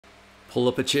Pull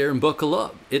up a chair and buckle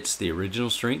up. It's the Original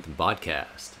Strength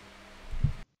BodCast.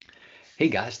 Hey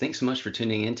guys, thanks so much for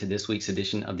tuning in to this week's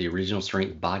edition of the Original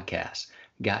Strength BodCast.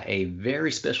 Got a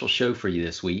very special show for you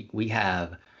this week. We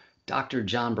have Dr.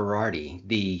 John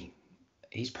Berardi.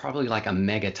 He's probably like a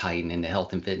mega titan in the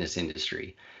health and fitness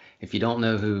industry. If you don't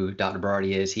know who Dr.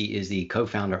 Berardi is, he is the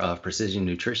co-founder of Precision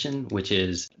Nutrition, which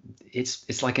is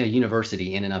it's like a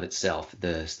university in and of itself.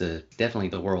 Definitely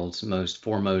the world's most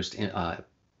foremost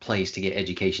place to get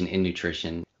education in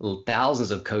nutrition.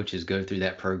 Thousands of coaches go through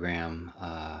that program.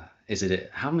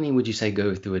 How many would you say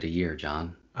go through it a year,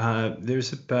 John?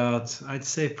 There's about, I'd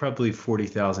say probably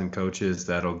 40,000 coaches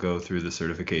that'll go through the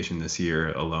certification this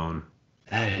year alone.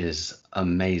 That is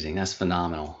amazing. That's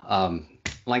phenomenal.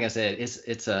 Like I said,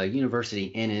 it's a university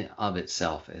in and of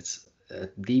itself. It's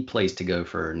the place to go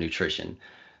for nutrition.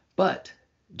 But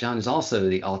John is also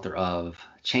the author of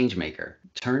Changemaker.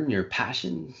 Turn your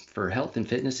passion for health and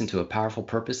fitness into a powerful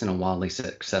purpose and a wildly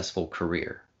successful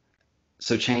career.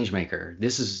 So Changemaker,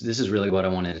 this is really what I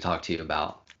wanted to talk to you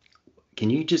about. Can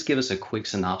you just give us a quick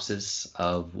synopsis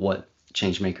of what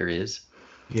Changemaker is?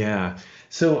 Yeah.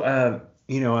 So,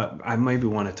 I maybe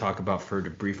want to talk about for a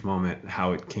brief moment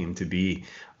how it came to be.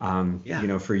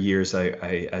 For years, I,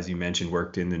 as you mentioned,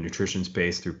 worked in the nutrition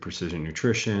space through Precision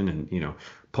Nutrition and,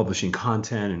 publishing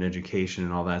content and education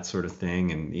and all that sort of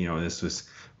thing. And, this was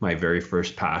my very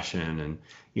first passion. And,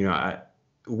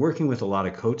 working with a lot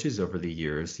of coaches over the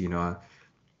years,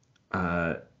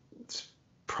 it's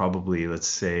probably, let's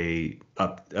say,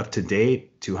 up to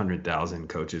date, 200,000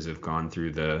 coaches have gone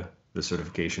through the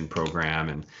certification program.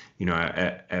 And,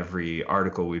 every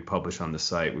article we publish on the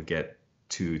site would get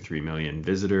 2-3 million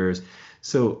visitors.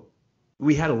 So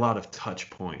we had a lot of touch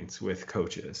points with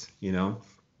coaches,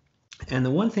 And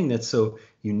the one thing that's so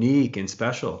unique and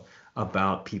special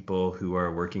about people who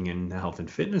are working in the health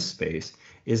and fitness space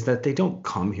is that they don't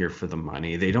come here for the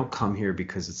money. They don't come here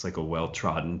because it's like a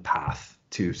well-trodden path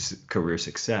to career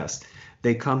success.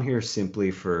 They come here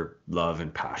simply for love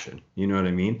and passion. You know what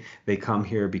I mean? They come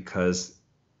here because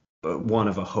one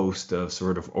of a host of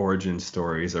sort of origin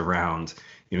stories around,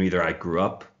 either I grew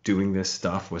up doing this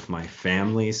stuff with my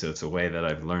family, so it's a way that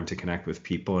I've learned to connect with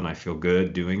people and I feel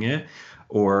good doing it,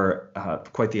 or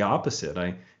quite the opposite.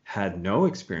 I had no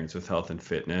experience with health and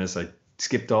fitness. I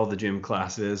skipped all the gym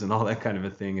classes and all that kind of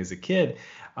a thing as a kid.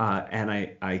 And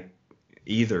I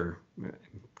either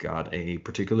got a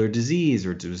particular disease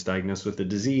or was diagnosed with a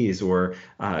disease or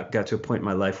got to a point in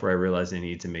my life where I realized I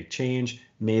needed to make change,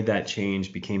 made that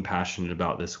change, became passionate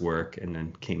about this work, and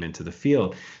then came into the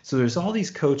field. So there's all these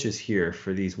coaches here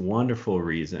for these wonderful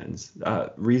reasons,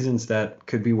 reasons that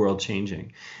could be world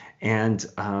changing. And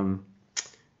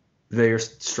they're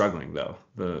struggling, though.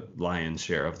 The lion's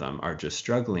share of them are just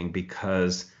struggling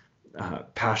because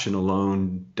passion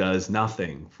alone does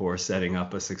nothing for setting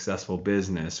up a successful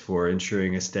business, for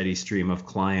ensuring a steady stream of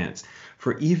clients,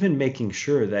 for even making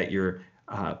sure that you're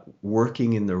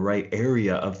working in the right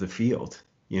area of the field.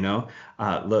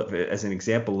 As an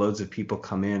example, loads of people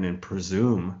come in and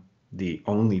presume the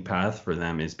only path for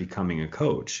them is becoming a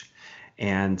coach.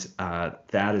 And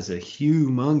that is a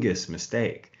humongous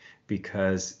mistake,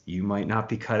 because you might not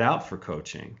be cut out for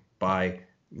coaching by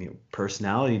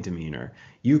personality, demeanor.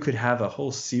 You could have a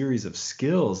whole series of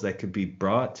skills that could be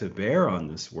brought to bear on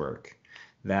this work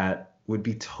that would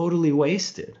be totally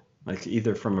wasted, like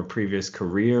either from a previous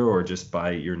career or just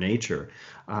by your nature,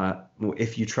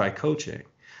 if you try coaching.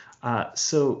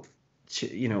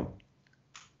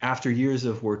 After years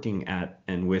of working at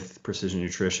and with Precision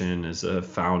Nutrition as a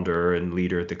founder and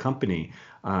leader at the company,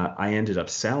 I ended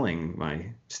up selling my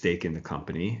stake in the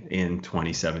company in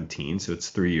 2017. So it's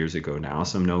 3 years ago now.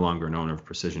 So I'm no longer an owner of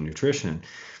Precision Nutrition.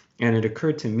 And it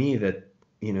occurred to me that,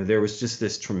 there was just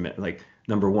this tremendous,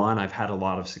 number one, I've had a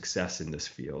lot of success in this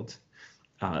field.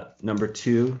 Number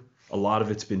two, a lot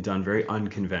of it's been done very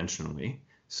unconventionally.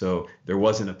 So there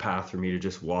wasn't a path for me to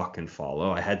just walk and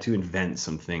follow. I had to invent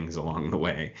some things along the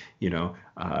way,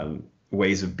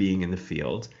 ways of being in the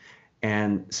field.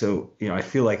 And so, I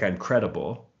feel like I'm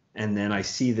credible. And then I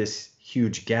see this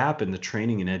huge gap in the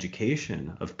training and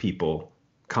education of people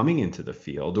coming into the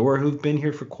field or who've been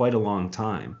here for quite a long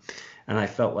time. And I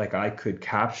felt like I could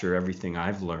capture everything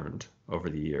I've learned over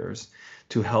the years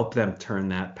to help them turn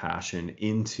that passion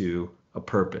into a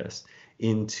purpose,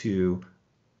 into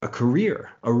a career,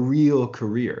 a real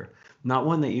career, not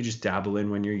one that you just dabble in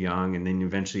when you're young and then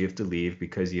eventually you have to leave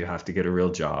because you have to get a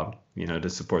real job, to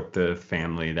support the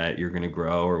family that you're going to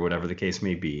grow or whatever the case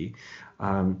may be.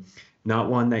 not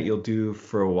one that you'll do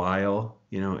for a while,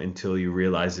 until you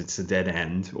realize it's a dead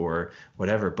end or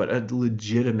whatever, but a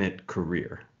legitimate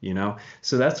career,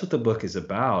 So that's what the book is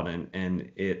about.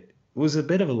 And it was a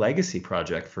bit of a legacy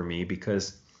project for me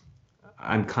because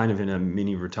I'm kind of in a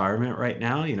mini retirement right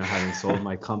now, having sold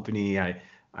my company.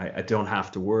 I don't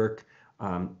have to work.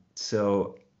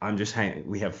 So I'm just hanging.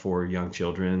 We have 4 young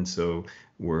children, so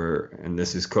and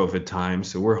this is COVID time,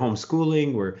 so we're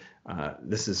homeschooling.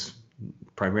 This is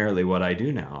primarily what I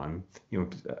do now.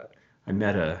 I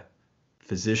met a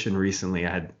physician recently.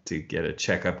 I had to get a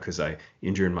checkup because I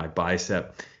injured my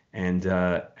bicep, and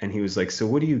he was like, "So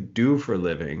what do you do for a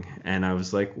living?" And I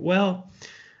was like, "Well,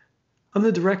 I'm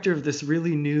the director of this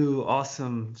really new,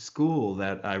 awesome school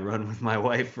that I run with my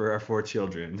wife for our 4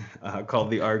 children, called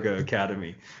the Argo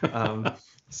Academy." Um,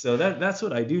 so that's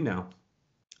what I do now.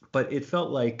 But it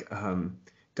felt like,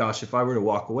 gosh, if I were to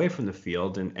walk away from the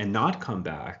field and not come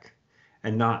back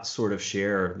and not sort of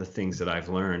share the things that I've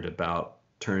learned about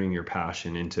turning your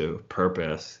passion into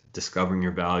purpose, discovering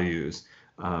your values,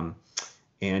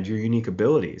 and your unique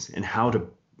abilities and how to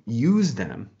use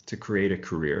them to create a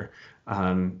career,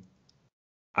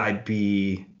 I'd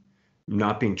be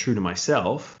not being true to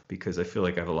myself because I feel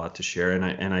like I have a lot to share,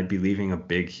 and I'd be leaving a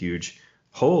big, huge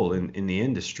hole in the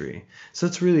industry. So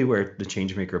that's really where the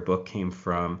Changemaker book came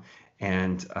from.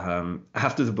 And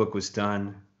after the book was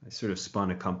done, I sort of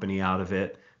spun a company out of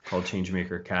it called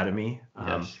Changemaker Academy,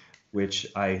 Yes. which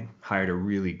I hired a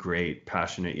really great,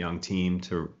 passionate young team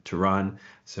to run.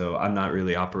 So I'm not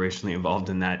really operationally involved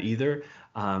in that either.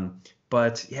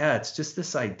 But yeah, it's just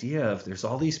this idea of there's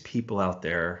all these people out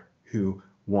there who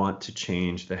want to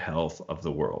change the health of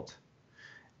the world,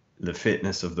 the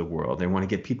fitness of the world. They want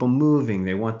to get people moving.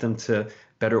 They want them to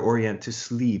better orient to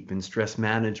sleep and stress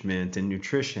management and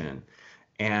nutrition.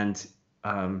 And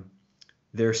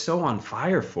they're so on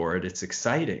fire for it. It's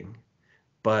exciting.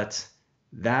 But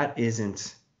that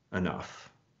isn't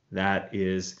enough. That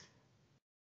is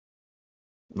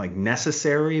like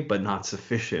necessary, but not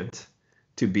sufficient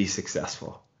to be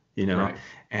successful, Right.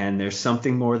 and there's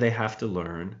something more they have to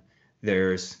learn.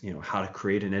 There's, how to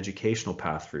create an educational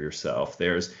path for yourself.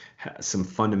 There's some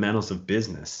fundamentals of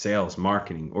business, sales,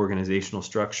 marketing, organizational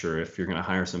structure, if you're going to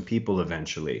hire some people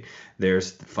eventually.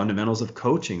 There's the fundamentals of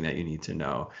coaching that you need to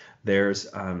know. There's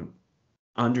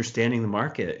understanding the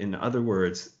market. In other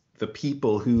words, the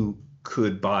people who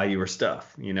could buy your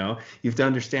stuff. You have to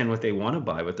understand what they want to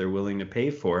buy, what they're willing to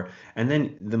pay for. And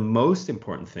then the most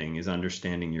important thing is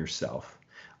understanding yourself,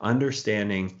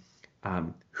 understanding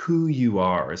who you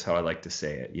are, is how I like to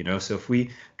say it. So if we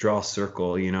draw a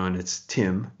circle, and it's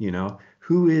Tim,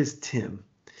 who is Tim?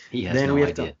 He has Then no we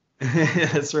have to, idea.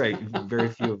 that's right. Very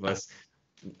few of us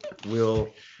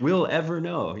will ever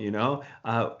know.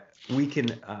 We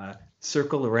can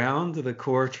circle around the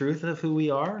core truth of who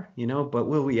we are, but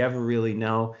will we ever really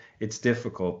know? It's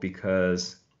difficult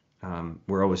because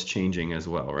we're always changing as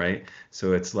well, right?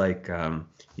 So it's like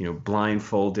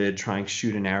blindfolded, trying to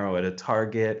shoot an arrow at a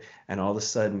target, and all of a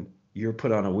sudden you're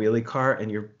put on a wheelie cart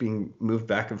and you're being moved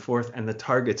back and forth, and the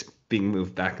target's being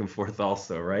moved back and forth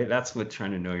also, right? That's what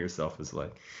trying to know yourself is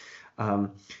like.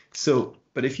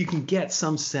 But if you can get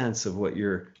some sense of what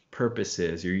your purpose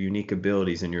is, your unique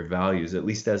abilities and your values, at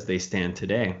least as they stand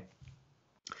today,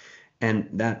 and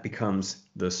that becomes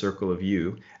the circle of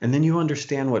you, and then you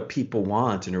understand what people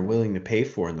want and are willing to pay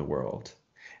for in the world,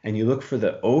 and you look for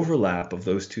the overlap of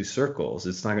those two circles.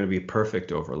 It's not going to be a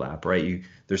perfect overlap, right?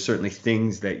 There's certainly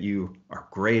things that you are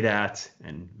great at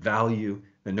and value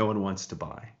that no one wants to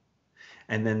buy.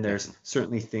 And then there's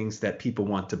certainly things that people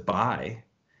want to buy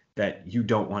that you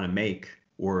don't want to make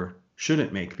or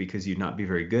shouldn't make because you'd not be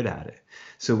very good at it.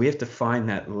 So we have to find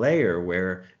that layer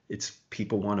where it's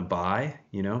people want to buy,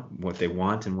 what they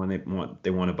want and when they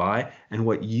want to buy, and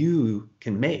what you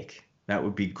can make. That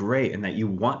would be great, and that you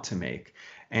want to make.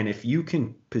 And if you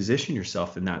can position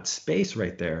yourself in that space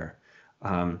right there,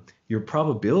 your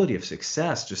probability of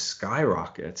success just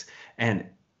skyrockets. And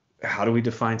how do we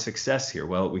define success here?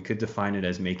 Well, we could define it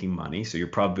as making money. So your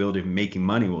probability of making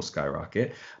money will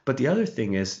skyrocket. But the other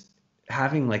thing is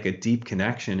having like a deep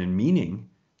connection and meaning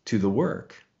to the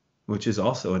work, which is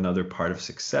also another part of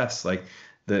success. I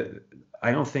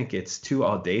don't think it's too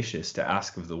audacious to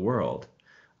ask of the world,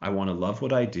 I want to love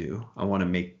what I do. I want to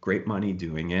make great money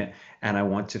doing it. And I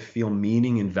want to feel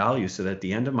meaning and value so that at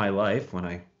the end of my life, when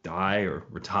I die or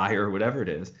retire or whatever it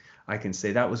is, I can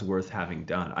say that was worth having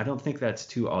done. I don't think that's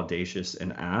too audacious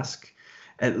an ask,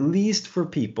 at least for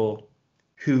people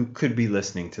who could be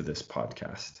listening to this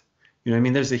podcast. I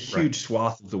mean, there's a huge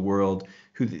swath of the world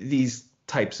who these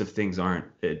types of things aren't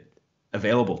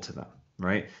available to them,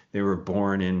 right? They were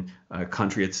born in a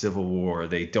country at civil war.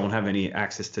 They don't have any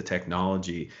access to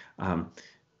technology.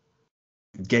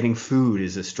 Getting food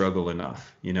is a struggle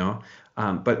enough, you know?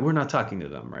 But we're not talking to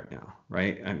them right now,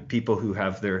 right? And people who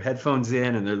have their headphones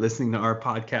in and they're listening to our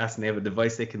podcast and they have a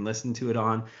device they can listen to it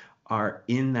on are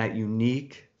in that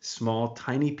unique, small,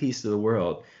 tiny piece of the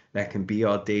world that can be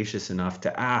audacious enough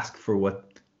to ask for what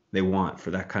they want,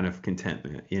 for that kind of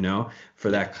contentment, you know,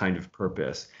 for that kind of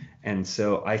purpose. And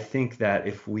so I think that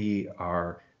if we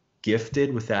are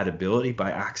gifted with that ability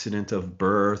by accident of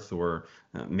birth or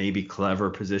maybe clever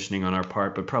positioning on our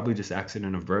part, but probably just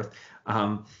accident of birth,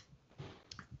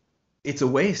 it's a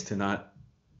waste to not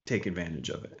take advantage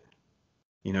of it.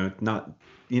 You know, not,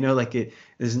 you know, like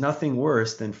there's nothing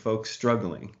worse than folks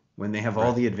struggling when they have all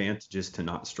Right. the advantages to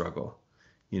not struggle,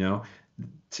 you know,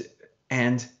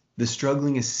 and the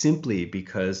struggling is simply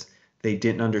because they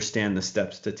didn't understand the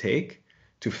steps to take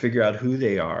to figure out who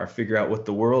they are, figure out what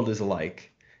the world is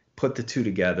like, put the two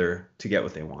together to get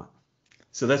what they want.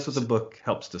 So that's what the book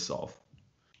helps to solve.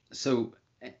 So,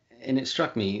 and it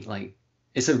struck me like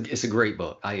it's a great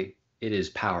book. It is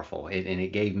powerful, and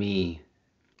it gave me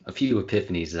a few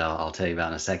epiphanies that I'll tell you about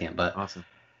in a second. But Awesome.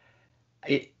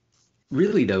 it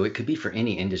really though it could be for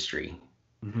any industry.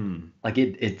 Hmm. Like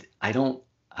I don't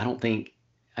think.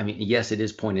 I mean, yes, it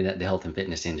is pointed at the health and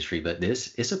fitness industry, but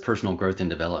this it's a personal growth and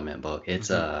development book. It's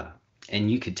Hmm. and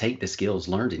you could take the skills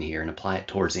learned in here and apply it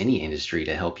towards any industry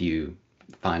to help you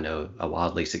find a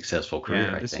wildly successful career,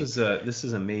 Yeah, I think. this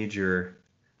is a major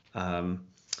um,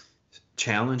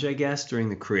 challenge, I guess, during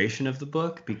the creation of the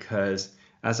book because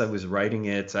as I was writing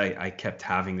it, I kept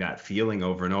having that feeling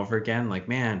over and over again, like,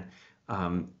 man,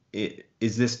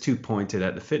 is this too pointed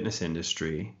at the fitness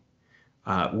industry?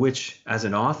 Which, as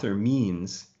an author,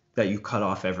 means that you cut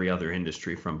off every other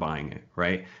industry from buying it,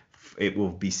 right? It will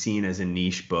be seen as a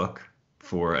niche book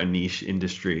for a niche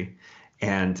industry,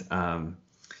 and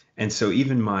so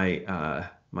even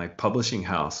my publishing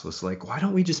house was like, why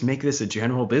don't we just make this a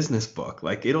general business book?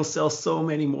 Like it'll sell so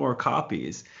many more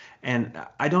copies. And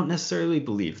I don't necessarily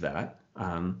believe that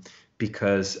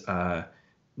because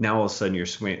now all of a sudden you're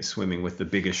swimming with the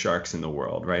biggest sharks in the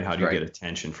world, right? How do you get Right.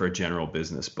 attention for a general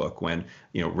business book when,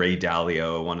 you know, Ray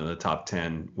Dalio, one of the top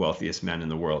 10 wealthiest men in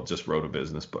the world, just wrote a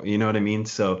business book? You know what I mean?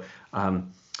 So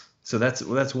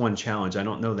that's one challenge. I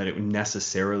don't know that it would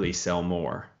necessarily sell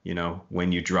more, you know,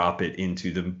 when you drop it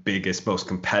into the biggest, most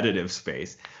competitive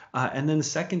space. And then the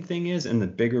second thing is, and the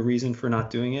bigger reason for not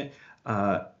doing it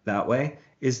that way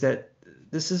is that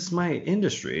this is my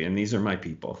industry and these are my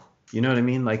people. You know what I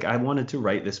mean? Like I wanted to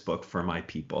write this book for my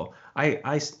people.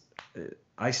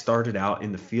 I started out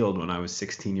in the field when I was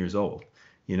 16 years old.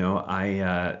 You know,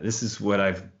 I this is what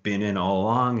I've been in all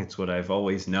along. It's what I've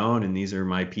always known, and these are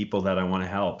my people that I want to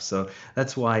help. So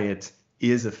that's why it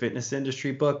is a fitness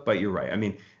industry book. But you're right. I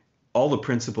mean, all the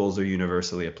principles are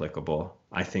universally applicable.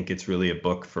 I think it's really a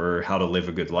book for how to live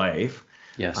a good life.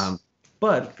 Yes, Um,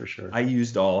 but for sure. I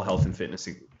used all health and fitness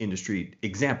industry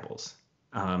examples.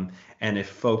 And if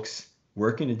folks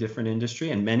work in a different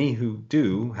industry, and many who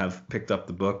do have picked up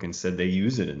the book and said they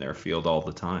use it in their field all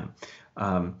the time,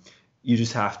 um, you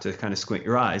just have to kind of squint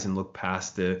your eyes and look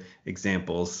past the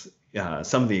examples,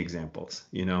 some of the examples,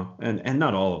 you know, and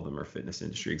not all of them are fitness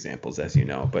industry examples, as you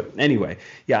know. But anyway,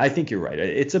 yeah, I think you're right.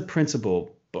 It's a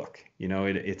principle book. You know,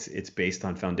 it's based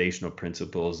on foundational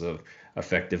principles of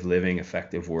effective living,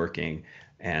 effective working,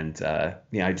 and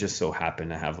yeah, I just so happen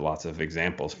to have lots of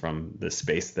examples from the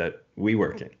space that we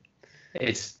work in.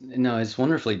 It's no, it's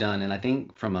wonderfully done, and I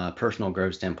think from a personal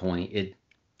growth standpoint, it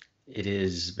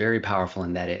is very powerful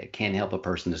in that it can help a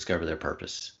person discover their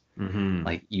purpose. Hmm.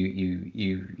 Like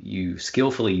you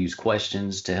skillfully use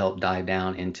questions to help dive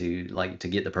down into like to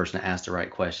get the person to ask the right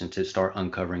question to start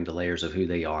uncovering the layers of who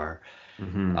they are.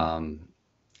 Hmm. Um,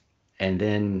 and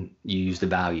then you use the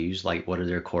values, like what are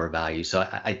their core values. So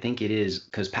I think it is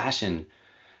because passion.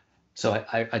 So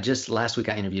I just last week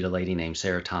I interviewed a lady named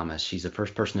Sarah Thomas. She's the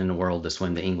first person in the world to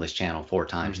swim the English Channel 4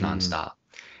 times Hmm. nonstop.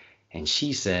 And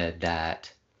she said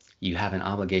that you have an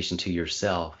obligation to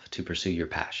yourself to pursue your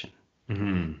passion.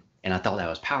 Hmm. And I thought that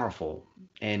was powerful.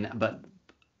 But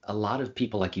a lot of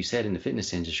people, like you said, in the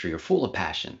fitness industry are full of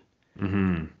passion,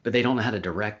 Hmm. but they don't know how to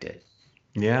direct it.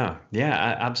 Yeah,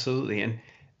 yeah, absolutely. And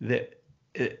the,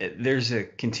 there's a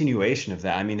continuation of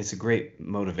that. I mean, it's a great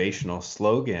motivational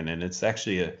slogan, and it's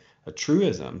actually a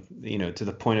truism, you know, to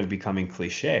the point of becoming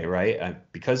cliche, right?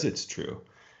 Because it's true.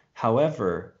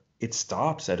 However, it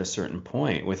stops at a certain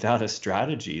point. Without a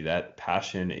strategy, that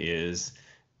passion is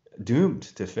doomed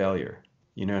to failure.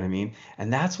 You know what I mean?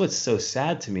 And that's what's so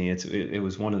sad to me. It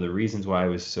was one of the reasons why I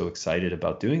was so excited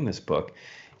about doing this book,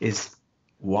 is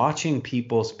watching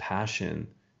people's passion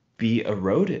be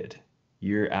eroded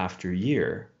year after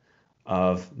year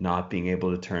of not being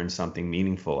able to turn something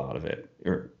meaningful out of it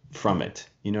or from it.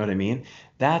 You know what I mean?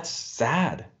 That's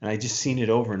sad. And I just seen it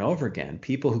over and over again.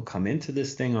 People who come into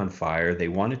this thing on fire, they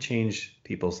want to change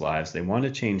people's lives. They want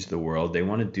to change the world. They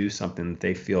want to do something that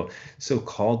they feel so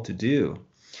called to do.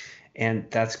 And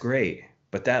that's great.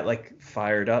 But that like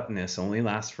fired upness only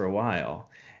lasts for a while.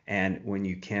 And when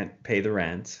you can't pay the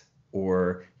rent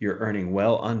or you're earning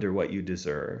well under what you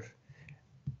deserve,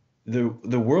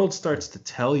 the world starts to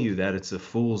tell you that it's a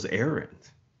fool's errand,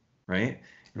 right?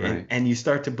 Right. And you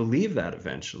start to believe that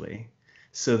eventually.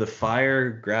 So the fire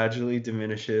gradually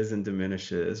diminishes and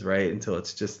diminishes, right, until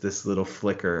it's just this little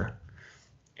flicker.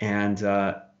 And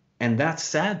that's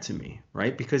sad to me,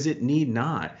 right? Because it need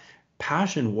not.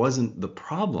 Passion wasn't the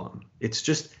problem. It's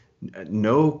just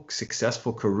no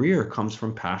successful career comes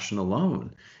from passion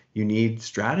alone. You need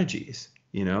strategies,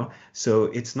 you know? So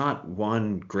it's not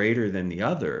one greater than the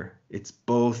other. It's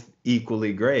both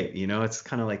equally great, you know? It's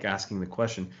kind of like asking the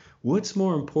question, what's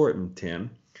more important, Tim,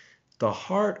 the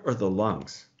heart or the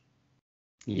lungs?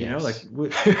 You know, like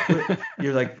Yes.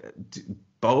 you're like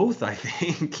both, I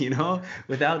think, you know,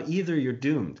 without either, you're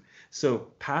doomed. So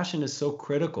passion is so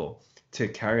critical to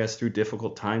carry us through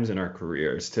difficult times in our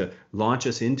careers, to launch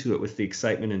us into it with the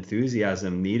excitement,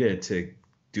 enthusiasm needed to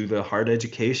do the hard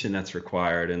education that's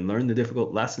required and learn the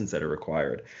difficult lessons that are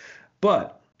required.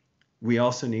 But we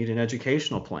also need an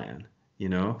educational plan, you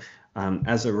know.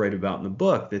 As I write about in the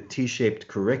book, the T-shaped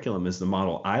curriculum is the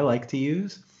model I like to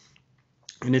use.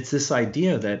 And it's this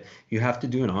idea that you have to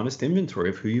do an honest inventory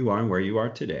of who you are and where you are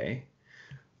today,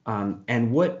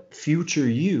 and what future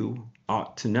you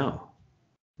ought to know,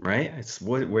 right?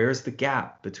 Where's the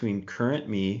gap between current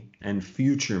me and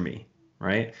future me,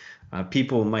 right?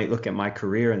 People might look at my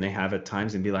career and they have at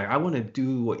times and be like, I want to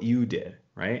do what you did,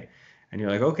 right? And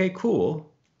you're like, okay,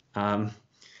 cool.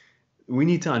 We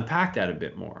need to unpack that a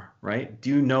bit more, right? Do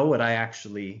you know what I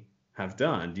actually have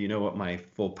done? Do you know what my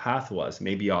full path was?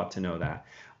 Maybe you ought to know that.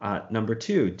 Number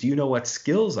two, do you know what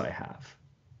skills I have,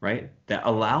 right? That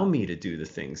allow me to do the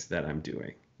things that I'm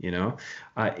doing, you know?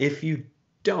 If you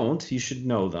don't, you should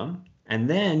know them. And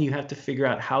then you have to figure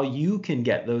out how you can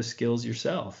get those skills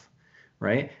yourself,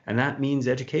 right? And that means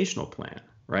educational plan,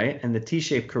 right? And the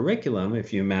T-shaped curriculum,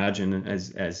 if you imagine,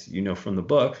 as you know from the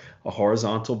book, a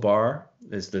horizontal bar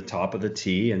is the top of the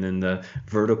T, and then the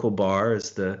vertical bar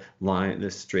is the line, the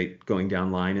straight going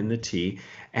down line in the T.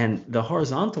 And the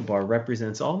horizontal bar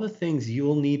represents all the things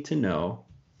you'll need to know,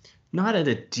 not at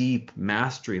a deep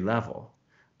mastery level,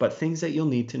 but things that you'll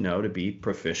need to know to be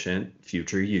proficient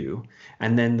future you.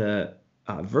 And then the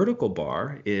vertical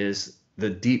bar is the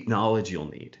deep knowledge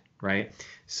you'll need, right?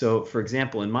 So for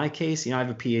example, in my case, you know, I have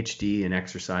a PhD in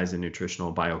exercise and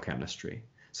nutritional biochemistry.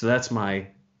 So that's my,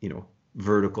 you know,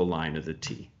 vertical line of the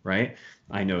T, right?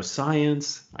 I know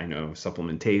science, I know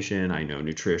supplementation, I know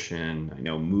nutrition, I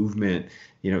know movement,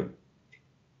 you know,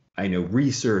 I know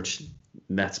research.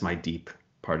 That's my deep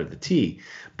part of the T.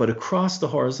 But across the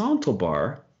horizontal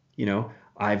bar, you know,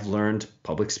 I've learned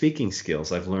public speaking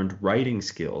skills, I've learned writing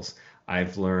skills,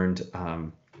 I've learned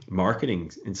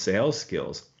marketing and sales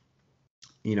skills.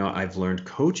 You know, I've learned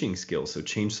coaching skills, so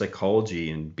change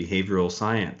psychology and behavioral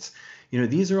science. You know,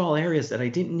 these are all areas that I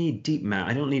didn't need deep math.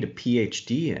 I don't need a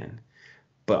PhD in,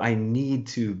 but I need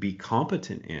to be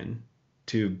competent in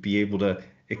to be able to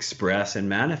express and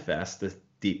manifest the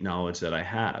deep knowledge that I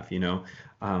have. You know,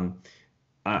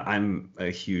 I'm a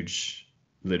huge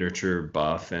literature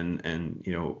buff, and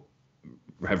you know,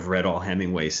 have read all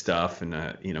Hemingway stuff,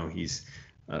 and you know, he's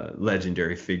a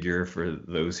legendary figure for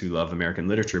those who love American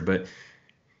literature, but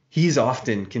he's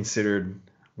often considered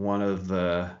one of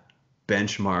the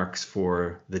benchmarks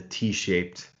for the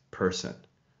T-shaped person,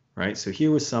 right? So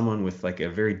here was someone with like a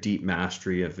very deep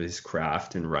mastery of his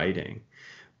craft and writing.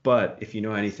 But if you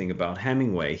know anything about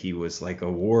Hemingway, he was like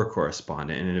a war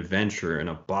correspondent and an adventurer and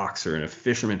a boxer and a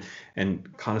fisherman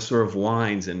and connoisseur of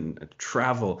wines and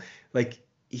travel. Like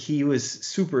he was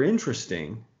super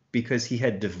interesting because he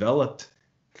had developed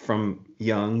from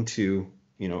young to,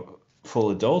 you know,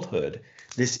 full adulthood,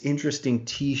 this interesting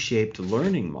T-shaped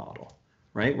learning model,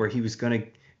 right? Where he was going to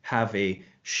have a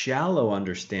shallow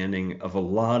understanding of a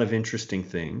lot of interesting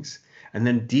things and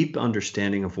then deep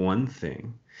understanding of one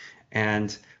thing.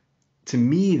 And to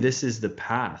me, this is the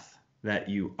path that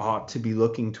you ought to be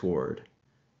looking toward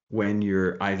when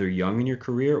you're either young in your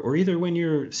career or either when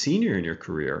you're senior in your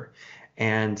career,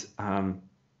 and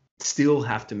still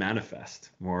have to manifest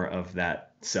more of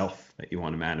that self that you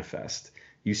want to manifest.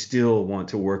 You still want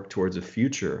to work towards a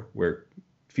future where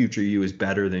future you is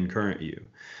better than current you.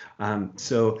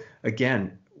 So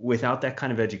again, without that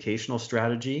kind of educational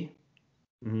strategy,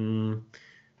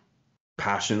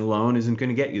 passion alone isn't going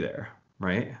to get you there,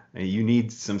 right? And you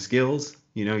need some skills.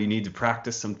 You need to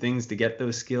practice some things to get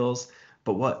those skills.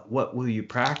 But what will you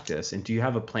practice? And do you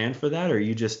have a plan for that? Or are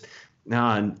you just,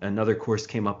 now another course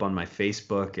came up on my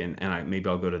Facebook and maybe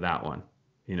I'll go to that one.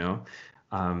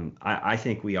 I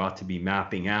think we ought to be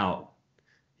mapping out,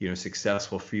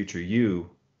 successful future you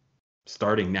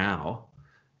starting now,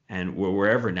 and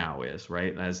wherever now is,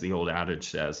 right? As the old adage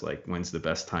says, like, when's the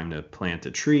best time to plant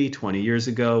a tree? 20 years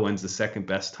ago. When's the second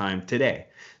best time? Today.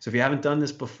 So if you haven't done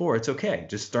this before, it's okay.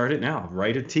 Just start it now.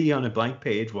 Write a T on a blank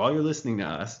page while you're listening to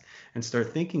us and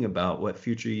start thinking about what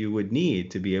future you would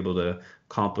need to be able to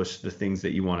accomplish the things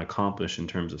that you want to accomplish in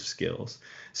terms of skills.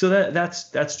 So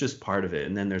that's just part of it.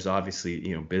 And then there's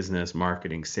obviously, business,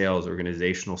 marketing, sales,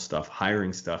 organizational stuff,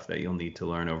 hiring stuff that you'll need to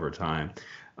learn over time.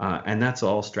 And that's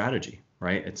all strategy.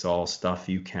 Right? It's all stuff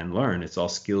you can learn. It's all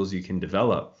skills you can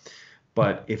develop.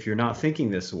 But if you're not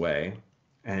thinking this way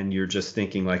and you're just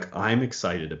thinking like, I'm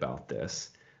excited about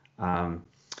this,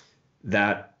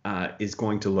 that is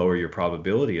going to lower your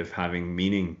probability of having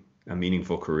a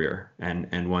meaningful career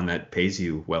and one that pays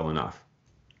you well enough.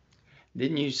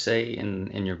 Didn't you say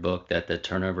in your book that the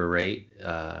turnover rate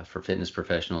for fitness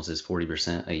professionals is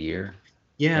 40% a year?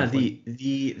 Yeah,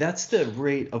 that's the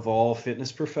rate of all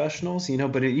fitness professionals,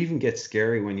 but it even gets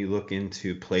scary when you look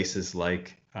into places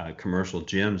like commercial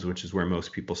gyms, which is where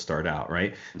most people start out,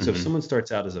 right? Mm-hmm. So if someone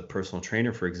starts out as a personal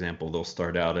trainer, for example, they'll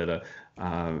start out at a,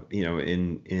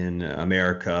 in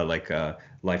America, like a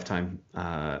Lifetime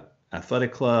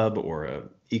Athletic Club or a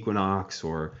Equinox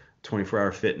or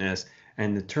 24-Hour Fitness,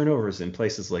 and the turnovers in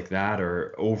places like that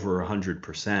are over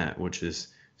 100%, which is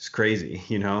crazy,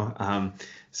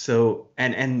 So,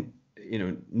 and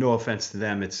no offense to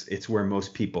them, it's where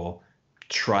most people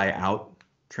try out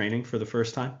training for the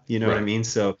first time, right. What I mean?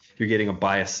 So you're getting a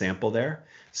biased sample there.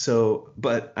 So,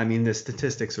 but I mean, the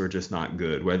statistics are just not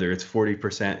good, whether it's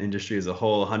 40% industry as a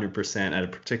whole, 100% at a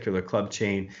particular club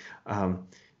chain.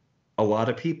 A lot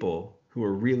of people who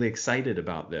are really excited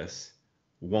about this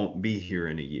won't be here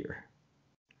in a year.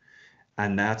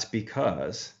 And that's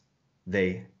because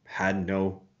they had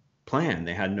no plan.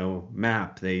 They had no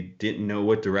map. They didn't know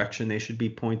what direction they should be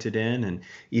pointed in. And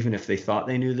even if they thought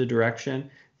they knew the direction,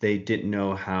 they didn't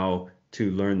know how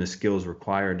to learn the skills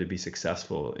required to be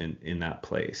successful in that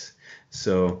place.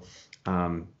 So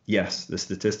yes, the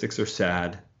statistics are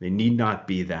sad. They need not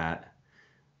be that.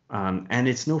 And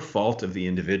it's no fault of the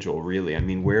individual, really. I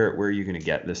mean, where are you going to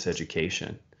get this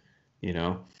education?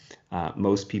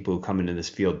 Most people who come into this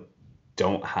field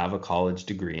don't have a college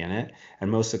degree in it, and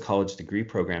most of the college degree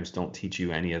programs don't teach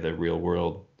you any of the real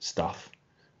world stuff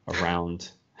around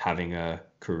having a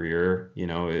career.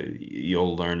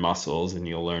 You'll learn muscles and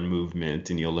you'll learn movement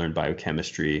and you'll learn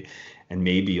biochemistry, and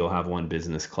maybe you'll have one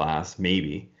business class,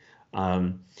 maybe.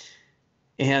 And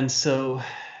so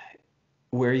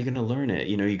where are you going to learn it?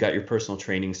 You got your personal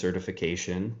training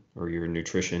certification or your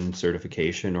nutrition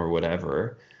certification or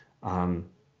whatever.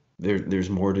 There's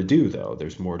more to do, though.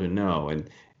 There's more to know,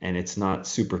 and it's not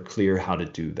super clear how to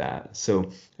do that.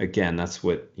 So again, that's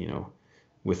what,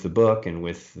 with the book and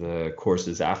with the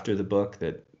courses after the book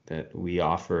that we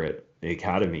offer at the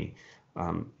Academy,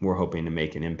 we're hoping to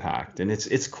make an impact. And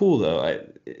it's cool, though.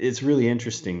 It's really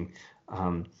interesting.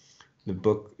 The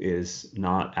book is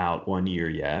not out 1 year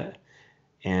yet,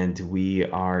 and we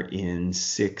are in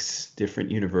 6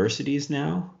 different universities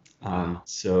now. Wow.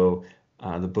 So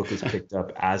the book is picked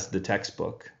up as the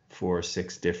textbook for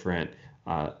 6 different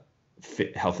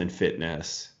health and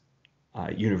fitness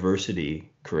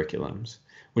university curriculums,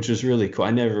 which was really cool.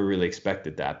 I never really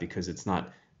expected that because it's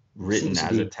not written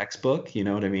as a textbook. You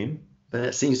know what I mean? But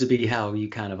that seems to be how you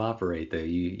kind of operate, though.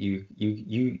 You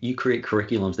create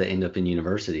curriculums that end up in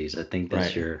universities. I think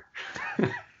that's your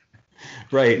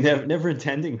right. Never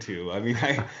intending to. I mean,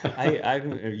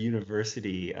 I'm a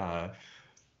university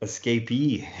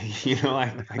escapee.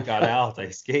 I got out, I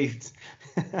escaped.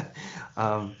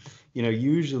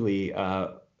 Usually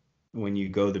when you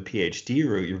go the PhD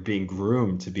route, you're being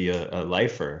groomed to be a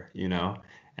lifer,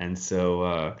 and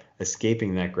so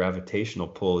escaping that gravitational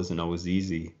pull isn't always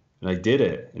easy. And I did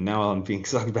it, and now I'm being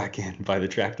sucked back in by the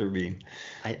tractor beam.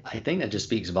 I think that just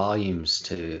speaks volumes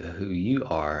to who you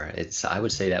are. I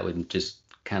would say that would just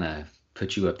kind of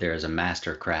put you up there as a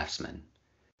master craftsman.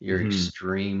 You're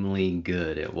extremely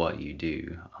good at what you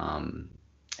do. And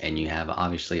you have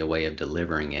obviously a way of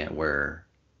delivering it where,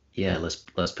 let's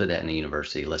put that in the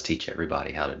university. Let's teach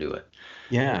everybody how to do it.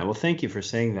 Yeah. Well, thank you for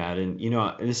saying that. And,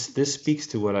 this speaks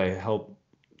to what I help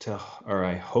or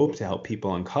I hope to help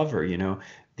people uncover,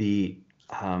 the,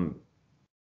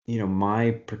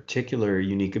 my particular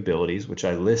unique abilities, which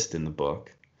I list in the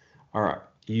book, are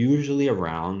usually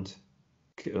around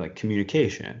like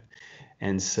communication.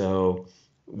 And so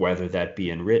whether that be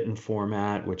in written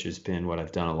format, which has been what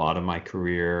I've done a lot of my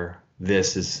career,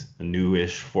 this is a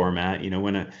newish format.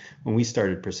 When we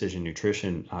started Precision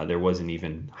Nutrition, there wasn't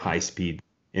even high speed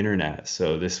internet,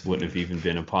 so this wouldn't have even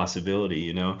been a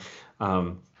possibility.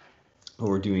 What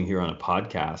we're doing here on a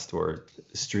podcast or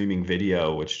streaming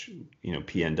video, which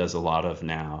PN does a lot of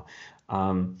now.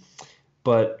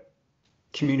 But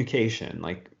communication,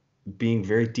 like being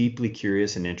very deeply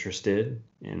curious and interested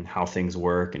in how things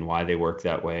work and why they work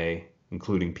that way,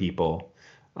 including people.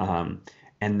 And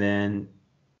then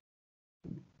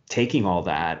taking all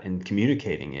that and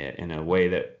communicating it in a way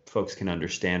that folks can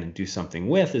understand and do something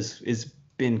with is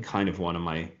been kind of one of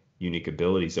my unique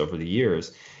abilities over the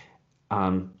years.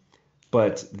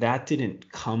 But that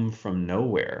didn't come from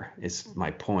nowhere, is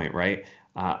my point, right?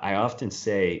 I often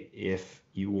say if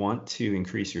you want to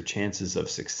increase your chances of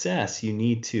success, you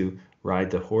need to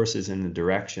ride the horses in the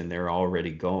direction they're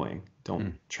already going.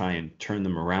 Don't try and turn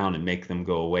them around and make them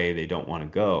go away they don't want to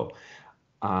go.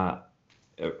 A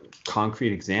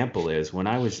concrete example is when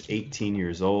I was 18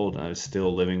 years old, I was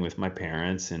still living with my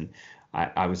parents, and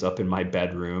I was up in my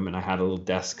bedroom and I had a little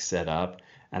desk set up.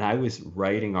 And I was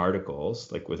writing articles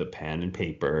like with a pen and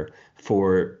paper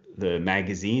for the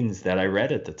magazines that I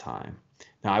read at the time.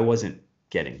 Now, I wasn't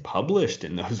getting published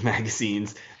in those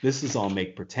magazines. This was all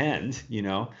make pretend,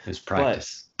 It was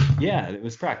practice. But yeah, it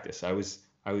was practice. I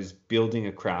was building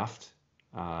a craft.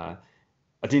 I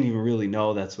didn't even really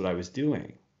know that's what I was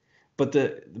doing. But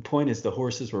the point is the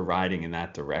horses were riding in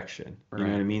that direction. You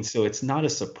know what I mean? So it's not a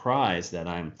surprise that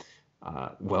I'm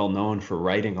well known for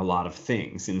writing a lot of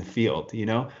things in the field.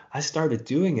 I started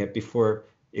doing it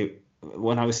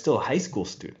when I was still a high school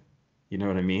student. You know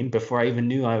what I mean? Before I even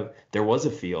knew there was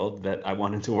a field that I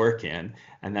wanted to work in,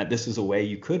 and that this was a way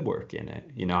you could work in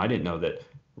it. I didn't know that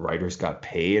writers got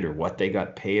paid or what they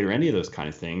got paid or any of those kind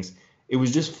of things. It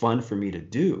was just fun for me to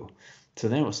do. So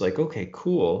then it was like, okay,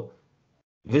 cool.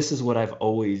 This is what I've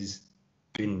always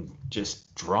been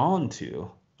just drawn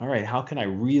to. All right, how can I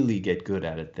really get good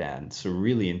at it then? So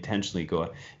really intentionally go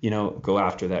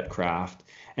after that craft.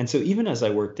 And so even as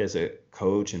I worked as a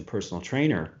coach and personal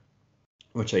trainer,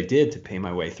 which I did to pay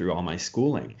my way through all my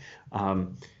schooling,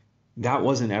 that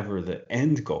wasn't ever the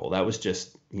end goal. That was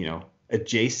just,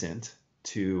 adjacent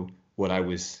to what I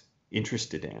was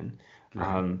interested in.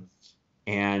 Right.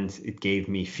 And it gave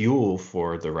me fuel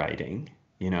for the writing.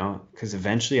 Because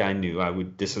eventually I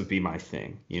knew this would be my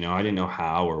thing. I didn't know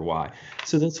how or why.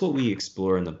 So that's what we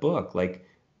explore in the book. Like,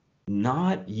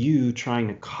 not you trying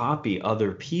to copy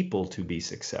other people to be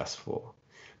successful,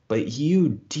 but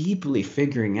you deeply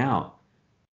figuring out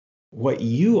what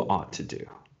you ought to do.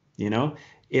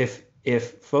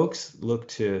 If folks look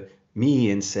to me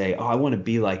and say, oh, I want to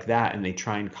be like that, and they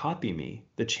try and copy me,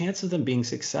 the chance of them being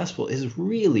successful is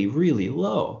really, really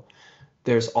low.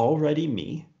 There's already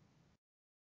me.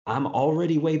 I'm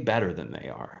already way better than they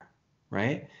are,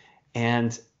 right?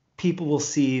 And people will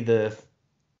see the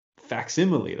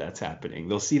facsimile that's happening.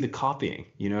 They'll see the copying,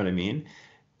 you know what I mean?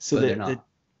 So that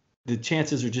the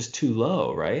chances are just too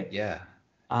low, right? Yeah.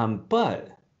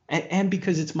 But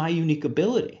because it's my unique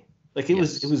ability. Like it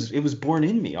was born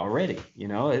in me already,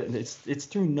 it's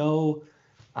through no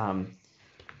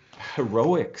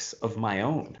heroics of my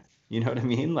own. You know what I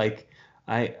mean? Like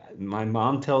my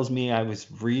mom tells me I was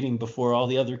reading before all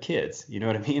the other kids. You know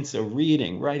what I mean? So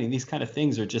reading, writing, these kind of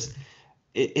things are just,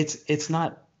 it's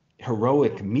not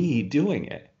heroic me doing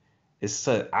it. It's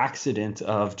an accident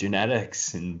of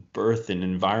genetics and birth and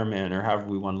environment, or however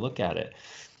we want to look at it.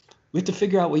 We have to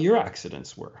figure out what your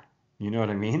accidents were. You know what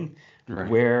I mean? Right.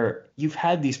 Where you've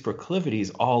had these proclivities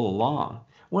all along.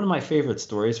 One of my favorite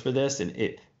stories for this,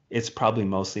 and it's probably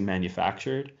mostly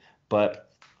manufactured, but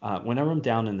whenever I'm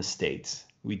down in the States,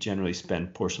 we generally spend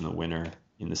a portion of the winter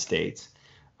in the States.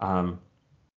 I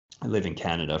live in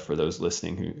Canada, for those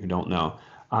listening who don't know.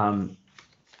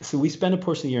 So we spend a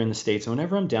portion of the year in the States. And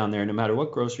whenever I'm down there, no matter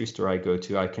what grocery store I go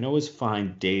to, I can always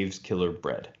find Dave's Killer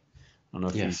Bread. I don't know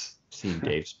if you've seen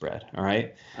Dave's Bread. All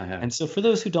right. I have. And so for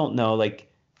those who don't know, like,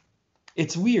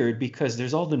 it's weird because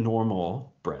there's all the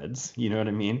normal breads, you know what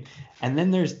I mean? And then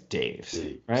there's Dave's,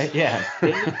 right? Yeah.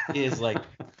 Dave is like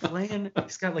playing,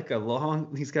 he's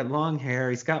got long hair,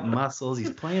 he's got muscles,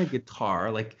 he's playing a guitar,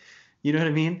 like, you know what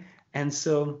I mean? And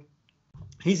so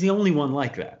he's the only one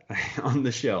like that on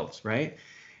the shelves, right?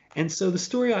 And so the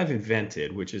story I've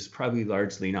invented, which is probably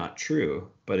largely not true,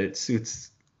 but it suits,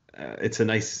 it's a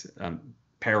nice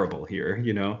parable here,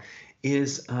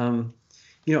 is,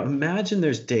 imagine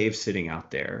there's Dave sitting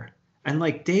out there, and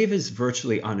like Dave is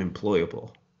virtually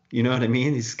unemployable. You know what I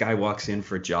mean? This guy walks in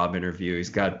for a job interview. He's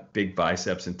got big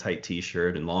biceps and tight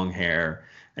t-shirt and long hair,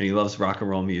 and he loves rock and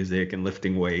roll music and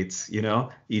lifting weights,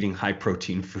 eating high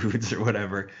protein foods or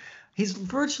whatever. He's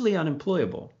virtually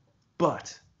unemployable.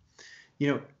 But,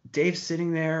 Dave's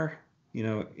sitting there,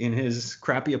 in his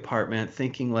crappy apartment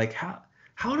thinking like,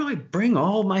 how do I bring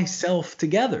all myself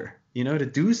together, to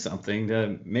do something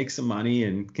to make some money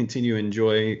and continue to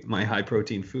enjoy my high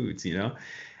protein foods,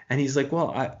 And he's like,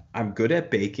 well, I'm good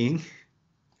at baking.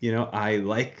 I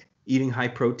like eating high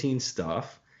protein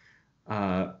stuff.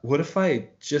 What if I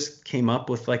just came up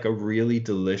with like a really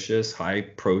delicious high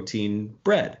protein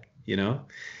bread,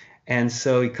 And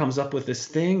so he comes up with this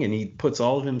thing and he puts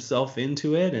all of himself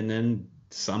into it, and then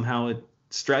somehow it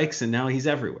strikes and now he's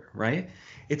everywhere, right?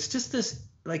 It's just this,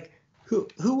 like, who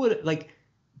would, like,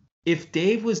 if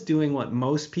Dave was doing what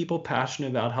most people passionate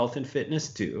about health and fitness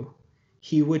do,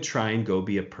 he would try and go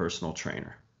be a personal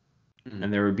trainer. Mm-hmm.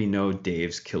 And there would be no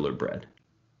Dave's Killer Bread.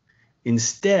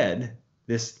 Instead,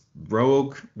 this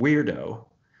rogue weirdo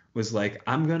was like,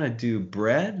 I'm going to do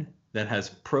bread that has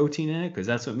protein in it because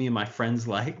that's what me and my friends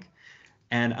like.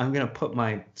 And I'm going to put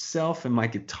myself and my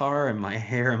guitar and my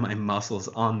hair and my muscles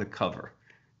on the cover,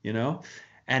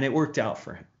 And it worked out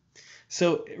for him.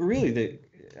 So really,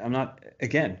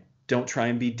 don't try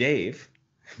and be Dave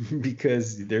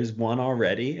because there's one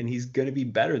already and he's going to be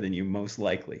better than you most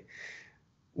likely.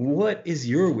 What is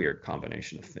your weird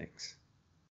combination of things?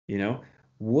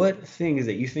 What things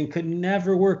that you think could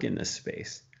never work in this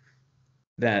space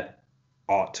that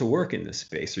ought to work in this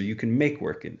space, or you can make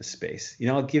work in this space?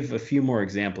 I'll give a few more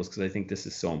examples because I think this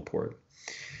is so important.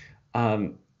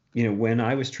 When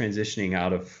I was transitioning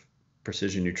out of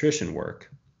precision nutrition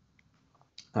work,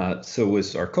 so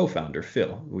was our co-founder,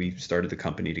 Phil. We started the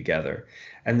company together.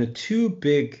 And the two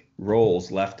big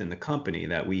roles left in the company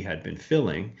that we had been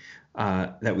filling,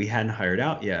 that we hadn't hired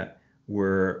out yet,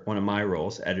 were one of my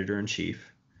roles, editor-in-chief,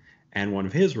 and one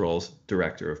of his roles,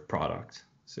 director of product.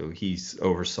 So he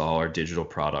oversaw our digital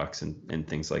products and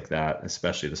things like that,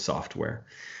 especially the software.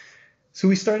 So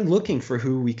we started looking for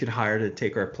who we could hire to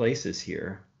take our places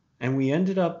here. And we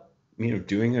ended up,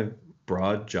 doing a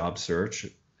broad job search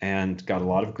and got a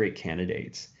lot of great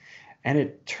candidates. And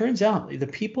it turns out the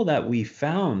people that we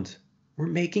found were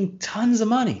making tons of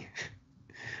money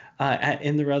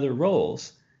in their other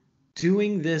roles,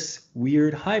 doing this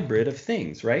weird hybrid of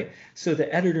things, right? So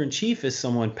the editor-in-chief is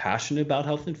someone passionate about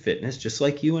health and fitness, just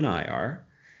like you and I are,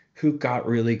 who got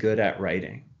really good at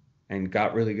writing and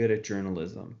got really good at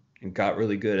journalism and got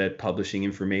really good at publishing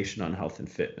information on health and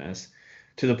fitness,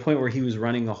 to the point where he was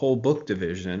running a whole book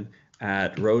division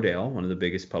at Rodale, one of the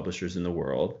biggest publishers in the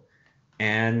world,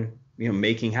 and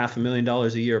making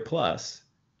 $500,000 a year plus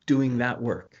doing that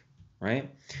work,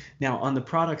 right? Now, on the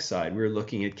product side, we were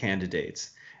looking at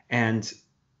candidates and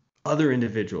other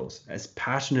individuals as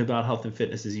passionate about health and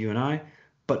fitness as you and I,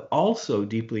 but also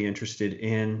deeply interested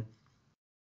in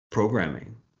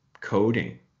programming,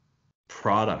 coding,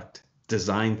 product,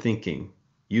 design thinking,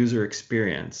 user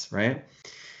experience, right?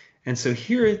 And so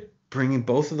here, bringing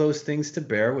both of those things to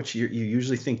bear, which you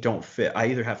usually think don't fit. I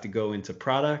either have to go into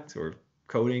product or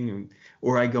coding,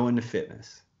 or I go into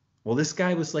fitness. Well, this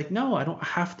guy was like, no, I don't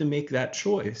have to make that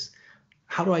choice.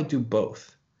 How do I do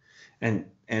both? And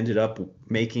ended up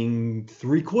making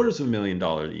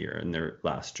 $750,000 a year in their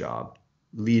last job,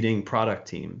 leading product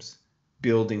teams,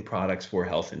 building products for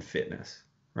health and fitness,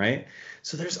 right?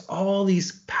 So there's all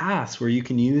these paths where you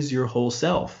can use your whole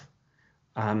self.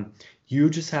 You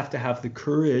just have to have the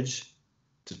courage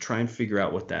to try and figure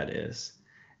out what that is,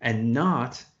 and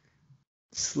not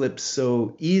slip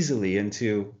so easily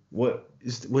into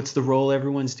what's the role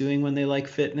everyone's doing when they like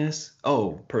fitness?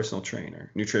 Oh, personal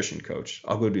trainer, nutrition coach.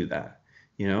 I'll go do that.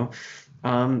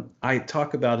 I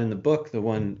talk about in the book the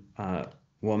one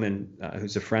woman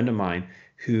who's a friend of mine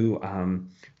who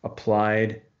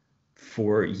applied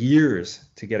for years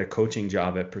to get a coaching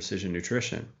job at Precision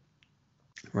Nutrition.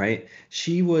 Right?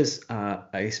 She was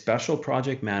a special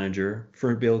project manager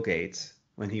for Bill Gates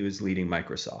when he was leading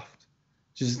Microsoft,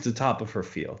 just at the top of her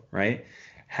field, right?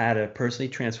 Had a personally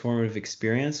transformative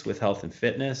experience with health and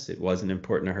fitness. It wasn't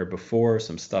important to her before.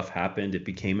 Some stuff happened. It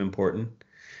became important.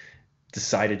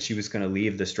 Decided she was going to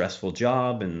leave the stressful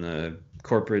job and the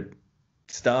corporate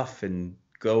stuff and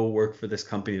go work for this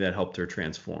company that helped her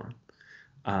transform.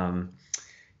 Our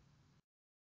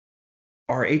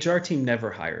HR team never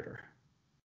hired her.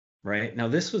 Right? Now,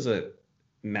 this was a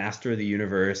master of the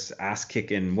universe,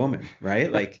 ass-kicking woman,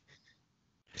 right? Like,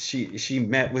 she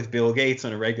met with Bill Gates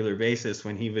on a regular basis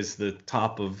when he was the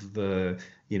top of the,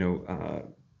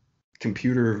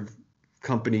 computer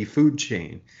company food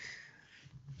chain.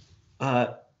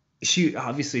 Uh, she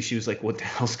was like, what the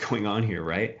hell's going on here,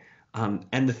 right?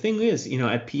 And the thing is,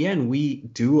 at PN, we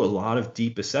do a lot of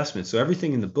deep assessments. So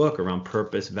everything in the book around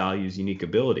purpose, values, unique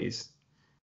abilities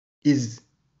is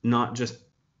not just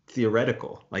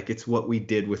theoretical. Like, it's what we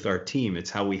did with our team. It's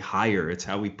how we hire. It's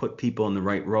how we put people in the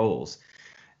right roles.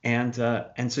 And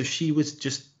so she was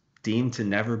just deemed to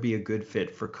never be a good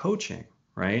fit for coaching,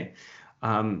 right?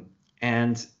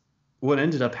 And what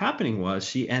ended up happening was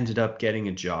she ended up getting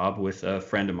a job with a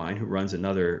friend of mine who runs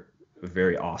another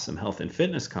very awesome health and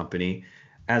fitness company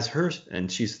as her,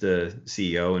 and she's the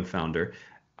CEO and founder,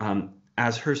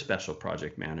 as her special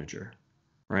project manager,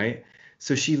 right?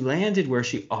 So she landed where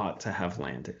she ought to have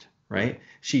landed, right?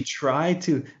 She tried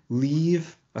to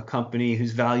leave a company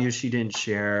whose values she didn't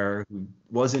share, who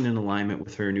wasn't in alignment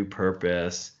with her new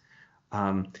purpose,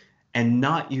 and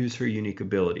not use her unique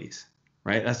abilities,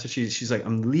 right? That's what she's like,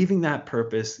 I'm leaving that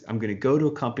purpose. I'm going to go to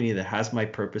a company that has my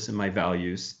purpose and my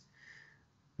values,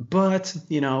 but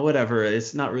whatever,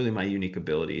 it's not really my unique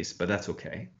abilities, but that's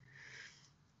okay.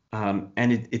 And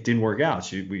it didn't work out.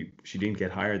 She didn't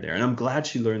get hired there. And I'm glad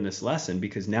she learned this lesson,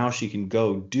 because now she can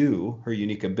go do her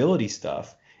unique ability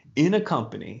stuff in a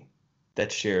company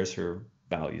that shares her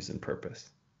values and purpose.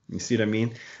 You see what I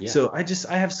mean? Yeah. So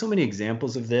I have so many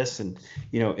examples of this. And,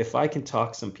 if I can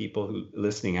talk some people who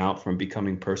listening out from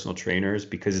becoming personal trainers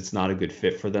because it's not a good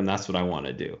fit for them, that's what I want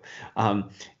to do.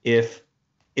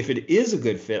 If it is a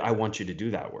good fit, I want you to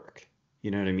do that work.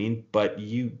 You know what I mean? But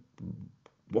you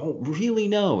won't really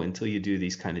know until you do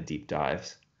these kind of deep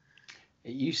dives.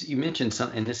 You mentioned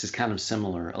something, and this is kind of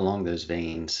similar along those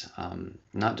veins,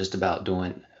 not just about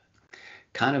doing,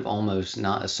 kind of almost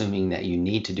not assuming that you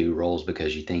need to do roles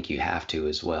because you think you have to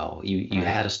as well. You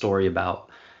had a story about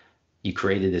you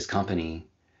created this company,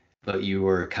 but you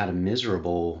were kind of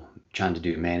miserable trying to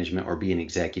do management or be an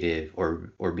executive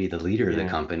or be the leader of the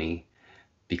company,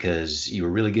 because you were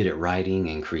really good at writing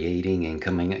and creating and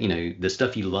coming, the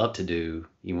stuff you love to do,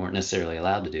 you weren't necessarily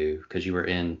allowed to do because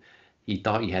you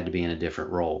thought you had to be in a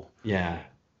different role. Yeah.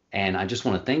 And I just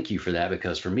want to thank you for that,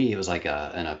 because for me, it was like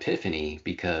an epiphany,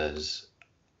 because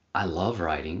I love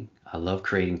writing. I love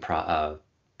creating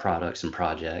products and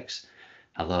projects.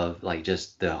 I love like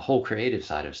just the whole creative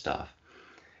side of stuff.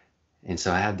 And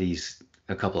so I had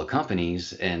a couple of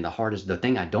companies, and the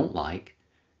thing I don't like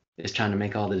is trying to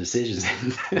make all the decisions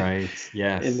Right.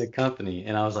 Yes. in the company.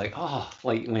 And I was like, oh,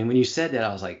 like when you said that,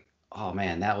 I was like, oh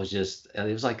man, it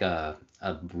was like a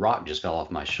rock just fell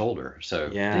off my shoulder. So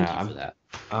thank you for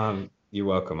that. You're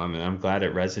welcome. I mean, I'm glad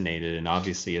it resonated, and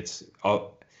obviously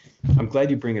I'm glad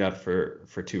you bring it up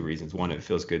for two reasons. One, it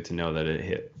feels good to know that it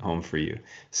hit home for you.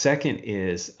 Second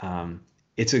is,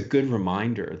 it's a good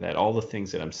reminder that all the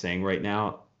things that I'm saying right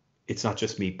now, it's not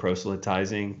just me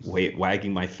proselytizing,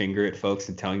 wagging my finger at folks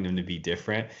and telling them to be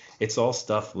different. It's all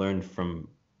stuff learned from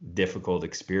difficult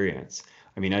experience.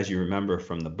 I mean, as you remember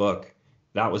from the book,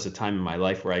 that was a time in my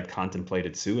life where I'd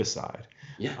contemplated suicide.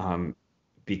 Yeah.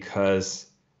 Because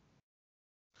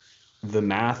the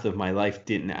math of my life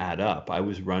didn't add up. I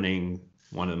was running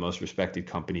one of the most respected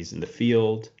companies in the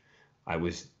field. Our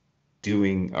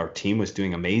team was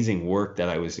doing amazing work that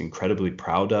I was incredibly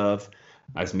proud of.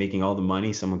 I was making all the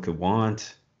money someone could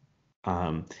want.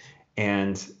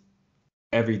 And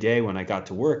every day when I got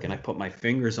to work and I put my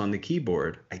fingers on the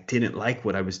keyboard, I didn't like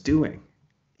what I was doing,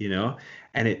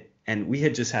 and we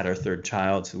had just had our third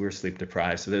child, so we were sleep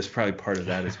deprived. So there's probably part of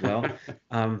that as well.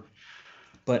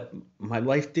 But my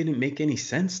life didn't make any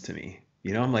sense to me.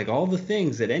 I'm like, all the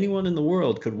things that anyone in the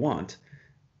world could want,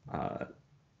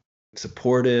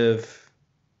 supportive,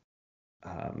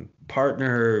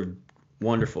 partner,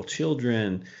 wonderful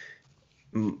children,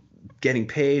 getting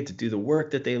paid to do the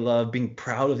work that they love, being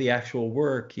proud of the actual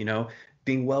work,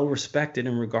 being well respected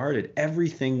and regarded.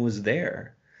 Everything was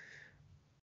there.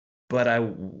 But I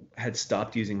had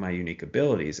stopped using my unique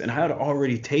abilities, and I had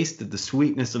already tasted the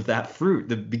sweetness of that fruit.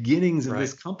 The beginnings of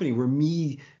this company were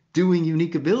me doing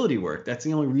unique ability work. That's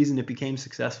the only reason it became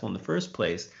successful in the first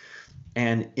place.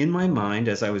 And in my mind,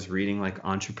 as I was reading like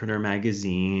entrepreneur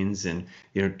magazines and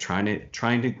trying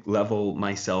to level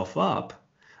myself up,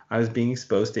 I was being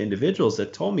exposed to individuals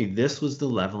that told me this was the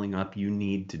leveling up you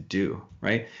need to do.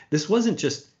 Right? This wasn't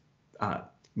just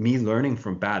me learning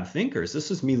from bad thinkers. This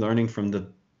was me learning from the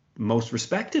most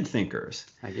respected thinkers.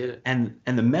 I get it. And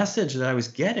the message that I was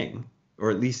getting, or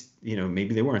at least,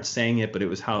 maybe they weren't saying it, but it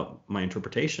was how my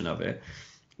interpretation of it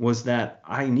was, that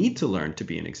I need to learn to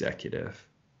be an executive.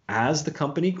 As the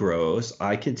company grows,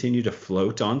 I continue to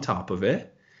float on top of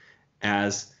it.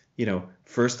 as,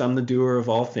 first I'm the doer of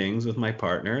all things with my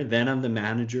partner, then I'm the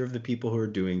manager of the people who are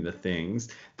doing the things,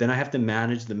 then I have to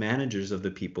manage the managers of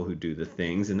the people who do the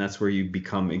things, and that's where you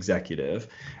become executive.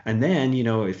 And then,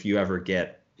 if you ever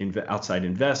get outside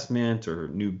investment or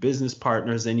new business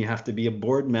partners, then you have to be a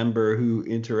board member who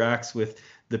interacts with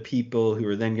the people who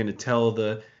are then going to tell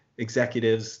the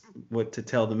executives what to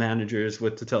tell the managers,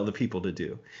 what to tell the people to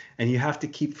do. And you have to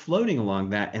keep floating along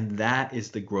that, and that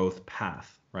is the growth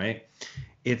path, right?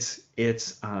 It's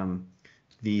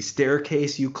the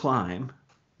staircase you climb,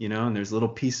 and there's a little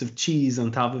piece of cheese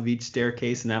on top of each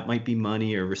staircase, and that might be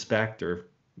money or respect or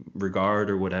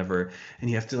regard or whatever, and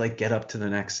you have to like get up to the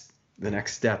next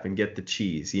step and get the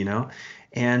cheese,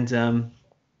 and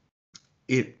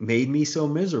it made me so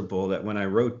miserable that when I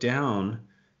wrote down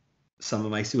some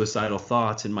of my suicidal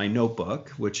thoughts in my notebook,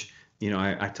 which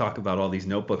I talk about all these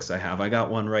notebooks I have. I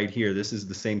got one right here. This is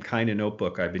the same kind of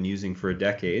notebook I've been using for a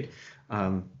decade.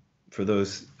 For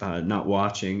those not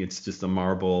watching, it's just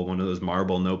one of those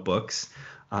marble notebooks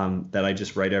that I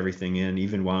just write everything in,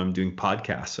 even while I'm doing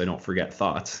podcasts, so I don't forget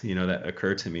thoughts, that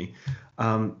occur to me.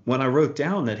 When I wrote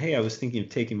down that, hey, I was thinking of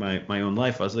taking my own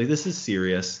life, I was like, this is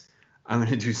serious. I'm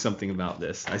going to do something about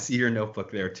this. I see your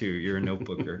notebook there too. You're a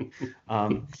notebooker.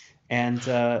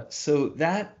 So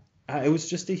that it was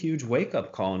just a huge wake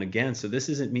up call. And again, so this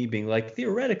isn't me being like,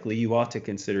 theoretically, you ought to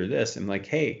consider this. I'm like,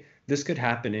 hey, this could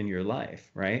happen in your life,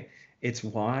 right? It's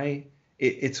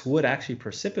what actually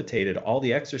precipitated all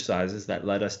the exercises that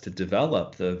led us to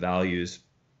develop the values,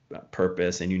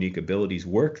 purpose, and unique abilities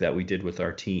work that we did with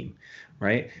our team,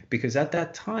 right? Because at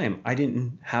that time, I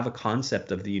didn't have a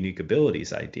concept of the unique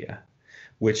abilities idea,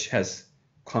 which has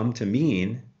come to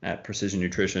mean at Precision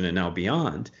Nutrition and now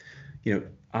beyond, your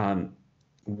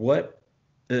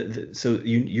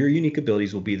unique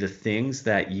abilities will be the things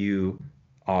that you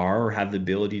are or have the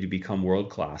ability to become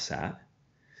world class at,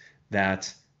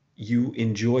 that you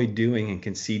enjoy doing and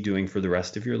can see doing for the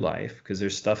rest of your life, because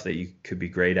there's stuff that you could be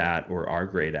great at or are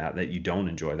great at that you don't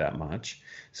enjoy that much.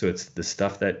 So it's the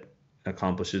stuff that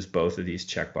accomplishes both of these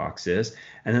check boxes.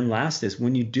 And then last is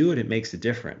when you do it, it makes a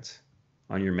difference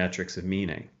on your metrics of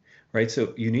meaning, right?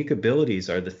 So unique abilities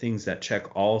are the things that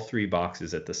check all three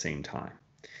boxes at the same time.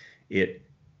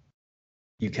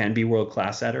 You can be world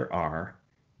class at or are,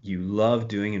 you love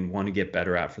doing and want to get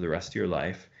better at for the rest of your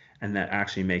life, and that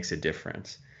actually makes a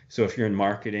difference. So if you're in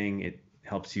marketing, it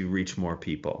helps you reach more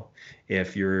people.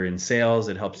 If you're in sales,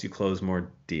 it helps you close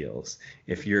more deals.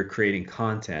 If you're creating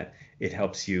content, it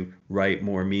helps you write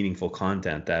more meaningful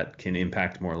content that can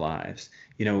impact more lives.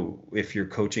 If you're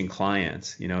coaching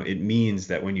clients, it means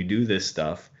that when you do this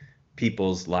stuff,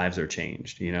 people's lives are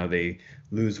changed. They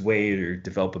lose weight or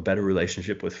develop a better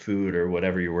relationship with food or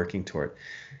whatever you're working toward.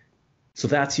 So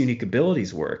that's unique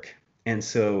abilities work. And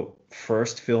so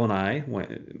first, Phil and I,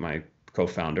 my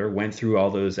co-founder, went through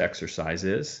all those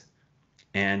exercises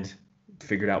and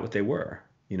figured out what they were.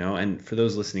 And for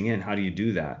those listening in, how do you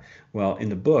do that? Well, in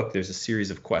the book, there's a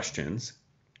series of questions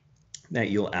that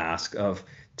you'll ask of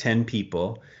 10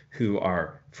 people who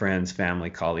are friends, family,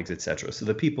 colleagues, etc. So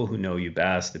the people who know you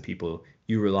best, the people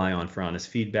you rely on for honest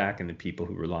feedback, and the people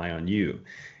who rely on you.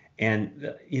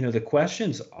 And, the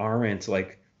questions aren't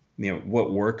like,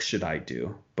 what work should I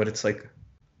do? But it's like,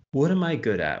 what am I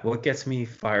good at? What gets me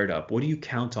fired up? What do you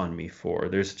count on me for?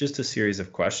 There's just a series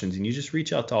of questions, and you just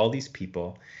reach out to all these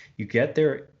people, you get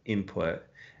their input,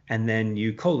 and then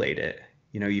you collate it.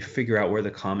 You figure out where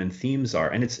the common themes are.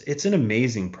 And it's an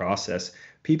amazing process.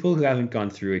 People who haven't gone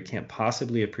through it can't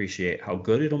possibly appreciate how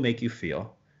good it'll make you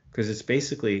feel, because it's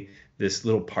basically this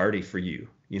little party for you,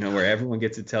 where everyone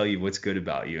gets to tell you what's good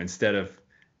about you instead of,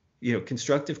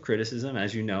 constructive criticism,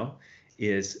 as you know,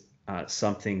 is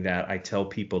something that I tell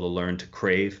people to learn to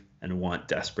crave and want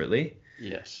desperately.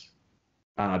 Yes.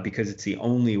 Because it's the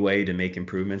only way to make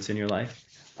improvements in your life.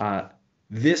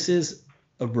 This is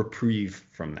a reprieve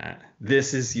from that.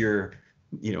 This is your,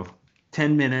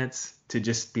 10 minutes to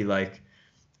just be like,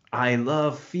 I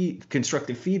love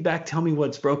constructive feedback. Tell me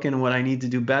what's broken and what I need to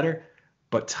do better.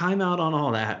 But time out on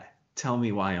all that. Tell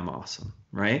me why I'm awesome,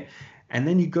 right? And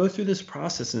then you go through this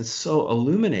process, and it's so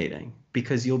illuminating,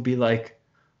 because you'll be like,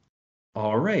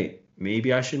 all right,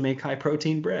 maybe I should make high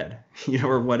protein bread,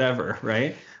 or whatever,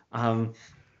 right? I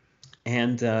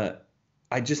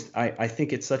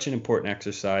think it's such an important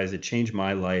exercise. It changed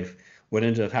my life. What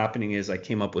ended up happening is I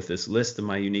came up with this list of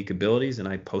my unique abilities, and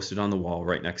I posted on the wall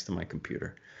right next to my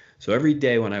computer. So every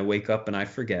day when I wake up and I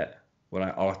forget what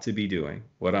I ought to be doing,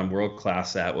 what I'm world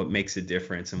class at, what makes a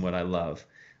difference, and what I love,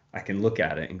 I can look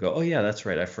at it and go, oh yeah, that's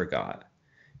right, I forgot.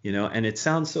 And it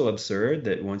sounds so absurd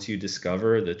that once you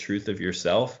discover the truth of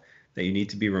yourself, that you need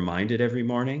to be reminded every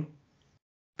morning.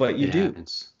 but you It do.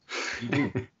 happens.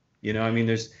 You do. I mean,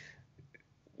 there's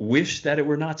wish that it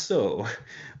were not so,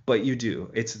 but you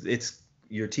do. It's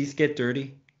your teeth get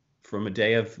dirty from a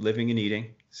day of living and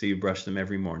eating, so you brush them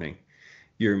every morning.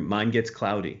 Your mind gets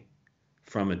cloudy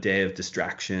from a day of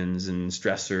distractions and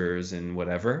stressors and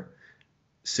whatever,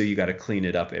 so you got to clean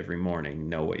it up every morning,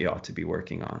 know what you ought to be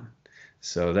working on.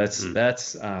 So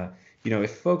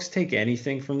if folks take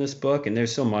anything from this book, and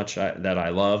there's so much that I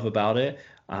love about it,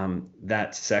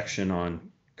 that section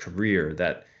on career,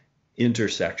 that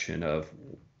intersection of,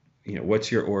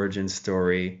 what's your origin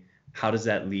story? How does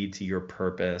that lead to your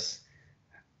purpose?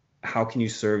 How can you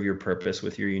serve your purpose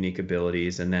with your unique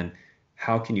abilities? And then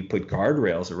how can you put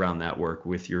guardrails around that work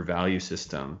with your value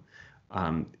system?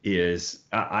 Is,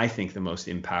 I think, the most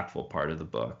impactful part of the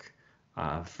book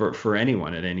for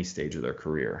anyone at any stage of their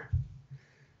career.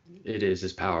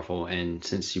 It's powerful. And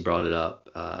since you brought it up,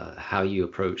 how you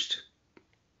approached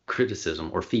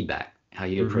criticism or feedback, how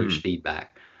you approached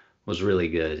feedback was really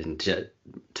good. And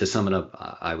to sum it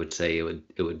up, I would say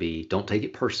it would be, don't take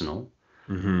it personal,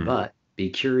 but be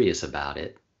curious about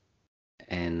it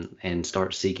and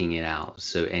start seeking it out.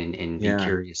 So and be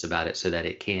curious about it so that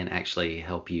it can actually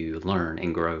help you learn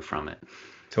and grow from it.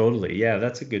 Totally. Yeah,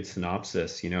 that's a good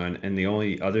synopsis, and the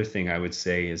only other thing I would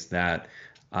say is that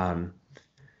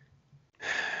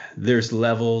there's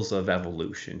levels of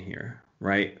evolution here,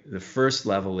 right? The first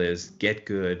level is get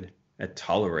good at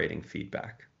tolerating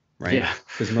feedback, right? Yeah.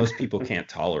 Because most people can't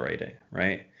tolerate it,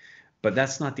 right? But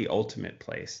that's not the ultimate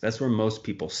place. That's where most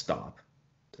people stop.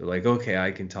 They're like, okay,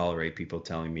 I can tolerate people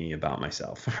telling me about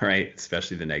myself, right?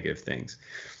 Especially the negative things.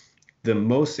 The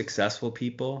most successful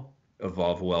people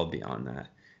evolve well beyond that.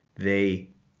 They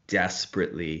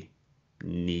desperately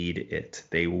need it.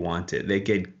 They want it. They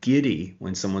get giddy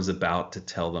when someone's about to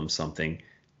tell them something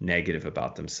negative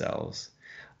about themselves.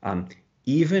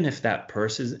 Even if that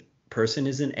person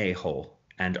is an a-hole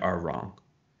and are wrong,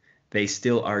 they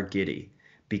still are giddy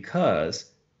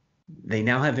because they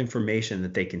now have information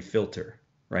that they can filter,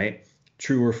 right?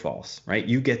 True or false, right?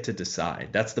 You get to decide.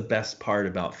 That's the best part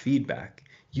about feedback.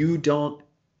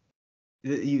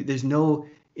 There's no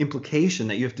implication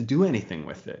that you have to do anything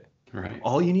with it. Right.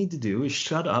 All you need to do is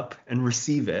shut up and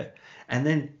receive it, and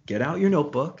then get out your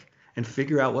notebook and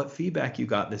figure out what feedback you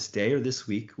got this day or this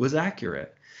week was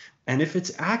accurate. And if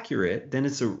it's accurate, then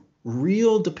it's a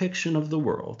real depiction of the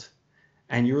world.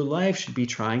 And your life should be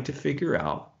trying to figure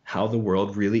out how the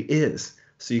world really is,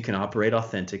 so you can operate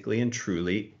authentically and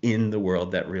truly in the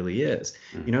world that really is.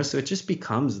 So it just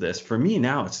becomes this. For me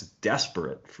now, it's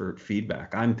desperate for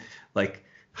feedback. I'm like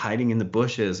hiding in the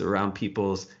bushes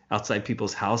outside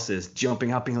people's houses,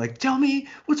 jumping up, being like, tell me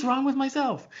what's wrong with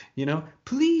myself,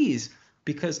 please,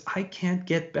 because I can't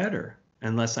get better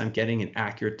unless I'm getting an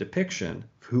accurate depiction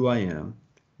of who I am,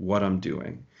 what I'm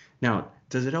doing. Now,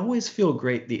 does it always feel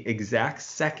great the exact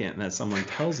second that someone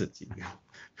tells it to you?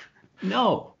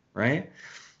 No, right?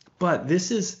 But this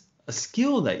is a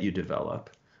skill that you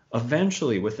develop.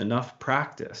 Eventually, with enough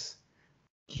practice,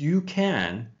 you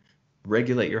can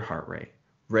regulate your heart rate,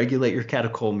 regulate your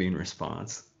catecholamine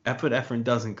response. Epinephrine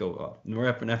doesn't go up.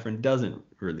 Norepinephrine doesn't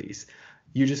release.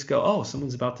 You just go, oh,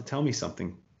 someone's about to tell me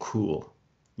something cool,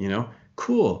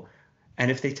 cool. And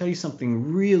if they tell you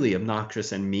something really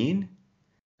obnoxious and mean,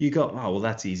 you go, oh, well,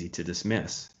 that's easy to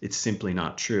dismiss. It's simply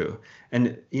not true.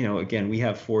 And, again, we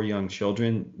have 4 young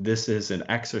children. This is an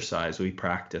exercise we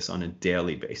practice on a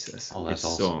daily basis. Oh, that's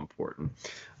awesome. So important.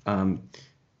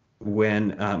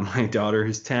 When my daughter,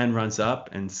 who's 10, runs up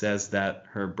and says that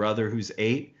her brother, who's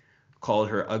 8, called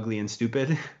her ugly and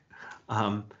stupid,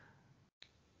 I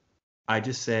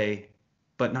just say,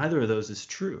 but neither of those is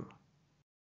true.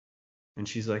 And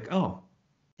she's like, oh,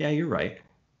 yeah, you're right.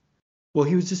 Well,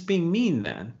 he was just being mean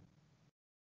then.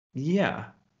 Yeah,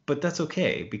 but that's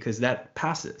okay because that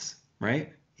passes,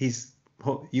 right?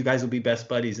 You guys will be best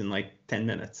buddies in like 10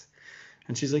 minutes.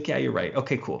 And she's like, yeah, you're right.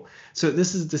 Okay, cool. So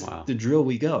this is just the drill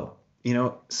we go.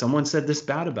 Someone said this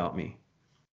bad about me.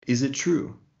 Is it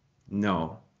true?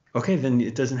 No. Okay, then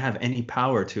it doesn't have any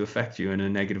power to affect you in a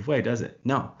negative way, does it?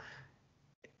 No.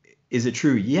 Is it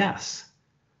true? Yes.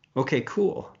 Okay,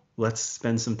 cool. Let's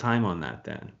spend some time on that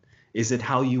then. Is it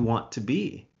how you want to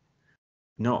be?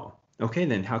 No. Okay,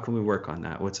 then how can we work on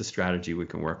that? What's a strategy we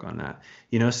can work on that?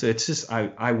 So it's just,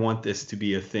 I want this to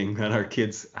be a thing that our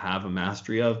kids have a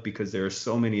mastery of, because there are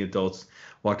so many adults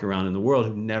walking around in the world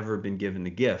who've never been given the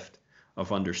gift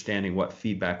of understanding what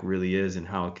feedback really is and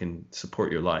how it can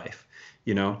support your life,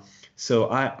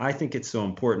 So I think it's so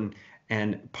important.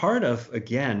 And part of,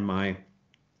 again, my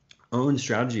own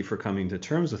strategy for coming to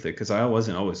terms with it, because I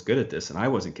wasn't always good at this and I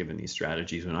wasn't given these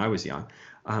strategies when I was young,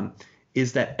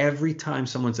 is that every time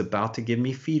someone's about to give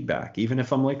me feedback, even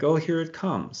if I'm like, oh, here it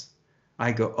comes,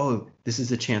 I go, oh, this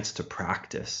is a chance to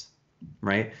practice,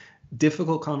 right?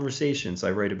 Difficult conversations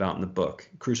I write about in the book.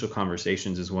 Crucial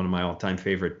Conversations is one of my all-time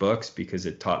favorite books because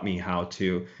it taught me how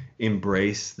to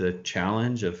embrace the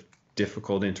challenge of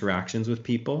difficult interactions with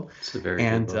people. It's a very good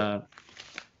And book.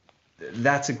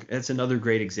 that's another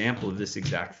great example of this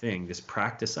exact thing, this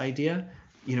practice idea.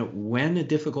 When a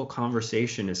difficult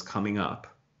conversation is coming up,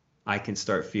 I can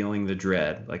start feeling the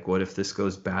dread, like what if this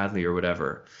goes badly or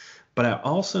whatever. But I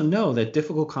also know that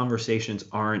difficult conversations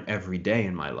aren't every day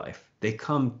in my life. They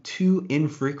come too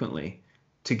infrequently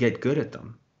to get good at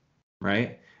them,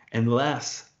 right?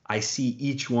 Unless I see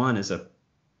each one as a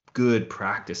good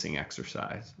practicing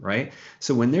exercise, right?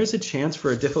 So when there's a chance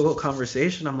for a difficult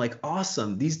conversation, I'm like,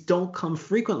 awesome, these don't come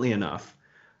frequently enough.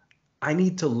 I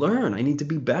need to learn. I need to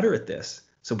be better at this.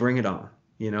 So bring it on,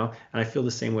 And I feel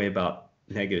the same way about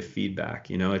negative feedback.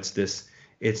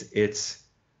 It's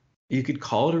you could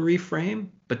call it a reframe,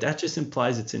 but that just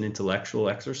implies it's an intellectual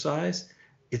exercise.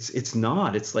 It's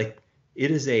not. It's like it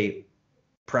is a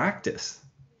practice,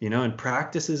 and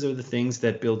practices are the things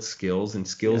that build skills, and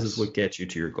skills is Yes. what gets you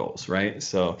to your goals, right?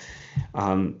 So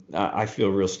I feel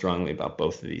real strongly about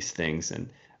both of these things, and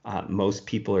most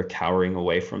people are cowering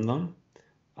away from them.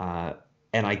 Uh,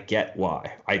 and I get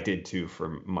why. I did too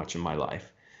for much of my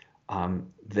life.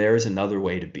 There's another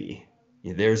way to be.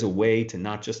 There's a way to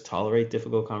not just tolerate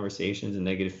difficult conversations and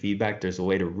negative feedback. There's a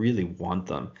way to really want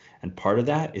them. And part of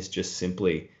that is just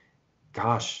simply,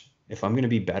 gosh, if I'm going to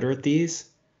be better at these,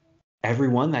 every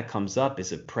one that comes up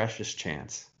is a precious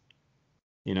chance,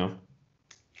 you know?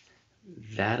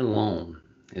 That alone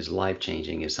is life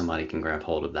changing if somebody can grab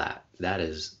hold of that. That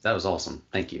was awesome.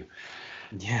 Thank you.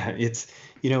 Yeah,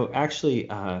 actually,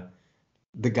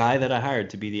 the guy that I hired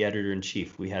to be the editor in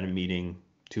chief, we had a meeting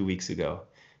 2 weeks ago,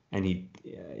 and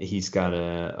he's got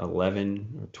a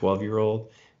 11 or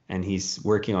 12-year-old, and he's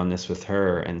working on this with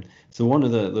her. And so one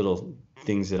of the little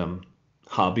things that I'm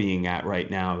hobbying at right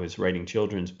now is writing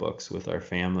children's books with our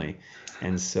family.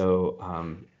 And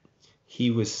so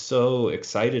he was so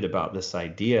excited about this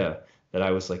idea that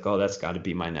I was like, oh, that's got to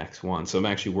be my next one. So I'm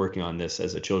actually working on this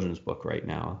as a children's book right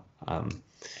now.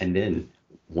 And then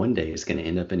one day it's going to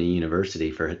end up in a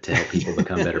university to help people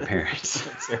become better parents.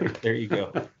 There you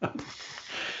go.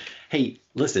 Hey,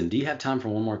 listen, do you have time for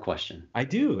one more question? I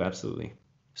do, absolutely.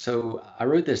 So I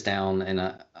wrote this down, and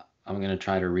I'm going to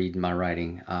try to read my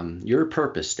writing. Your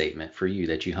purpose statement for you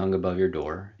that you hung above your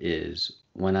door is,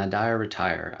 when I die or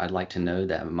retire, I'd like to know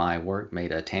that my work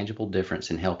made a tangible difference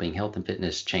in helping health and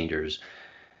fitness changers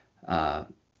uh,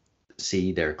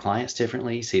 see their clients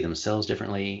differently, see themselves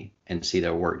differently, and see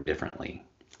their work differently.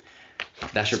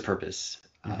 That's your purpose.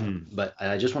 But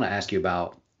I just want to ask you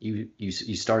about you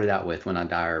started out with, when I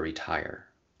die or retire.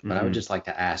 But I would just like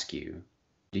to ask you,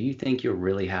 do you think you'll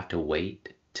really have to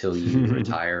wait till you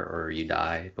retire or you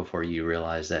die before you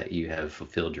realize that you have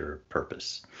fulfilled your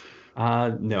purpose?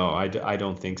 No, I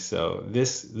don't think so.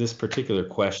 This particular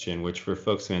question, which for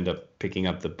folks who end up picking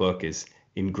up the book, is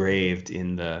engraved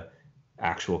in the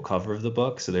actual cover of the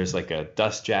book. So there's like a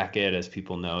dust jacket, as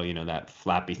people know, that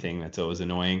flappy thing that's always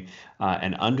annoying.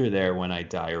 And under there, when I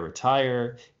die or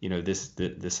retire,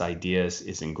 this idea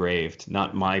is engraved.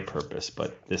 Not my purpose,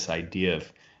 but this idea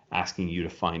of asking you to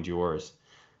find yours.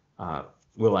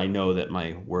 Will I know that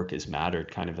my work has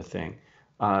mattered, kind of a thing.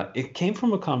 It came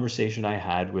from a conversation I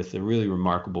had with a really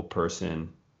remarkable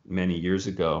person many years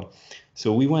ago.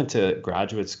 So we went to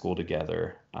graduate school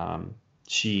together.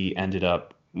 She ended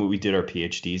up, we did our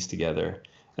PhDs together,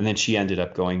 and then she ended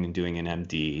up going and doing an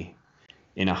MD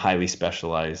in a highly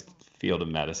specialized field of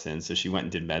medicine. So she went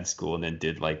and did med school and then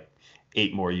did like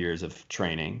 8 more years of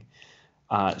training.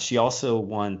 She also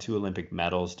won 2 Olympic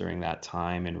medals during that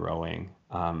time in rowing.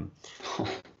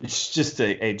 It's just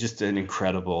just an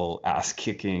incredible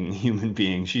ass-kicking human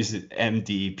being. She's an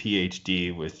MD,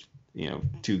 PhD with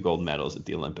 2 gold medals at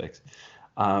the Olympics,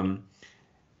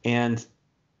 and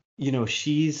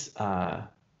she's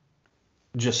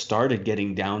just started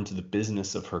getting down to the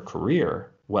business of her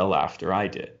career well after I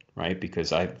did, right?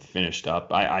 Because I finished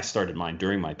up. I started mine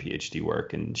during my PhD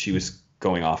work, and she was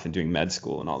going off and doing med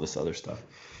school and all this other stuff.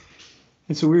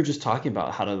 And so we were just talking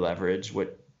about how to leverage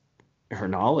her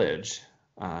knowledge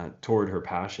toward her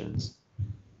passions.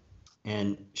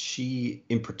 And she,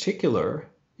 in particular,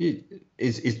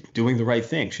 is doing the right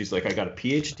thing. She's like, I got a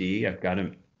PhD, I've got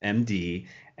an MD,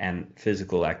 and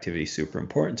physical activity is super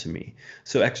important to me.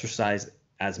 So exercise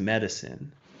as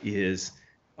medicine is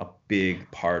a big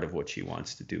part of what she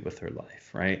wants to do with her life,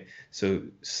 right? So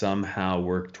somehow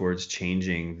work towards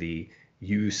changing the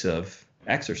use of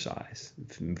exercise,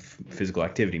 physical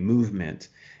activity, movement,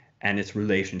 and its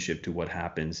relationship to what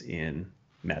happens in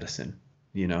medicine,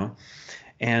 you know?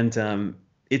 And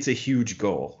it's a huge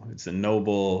goal. It's a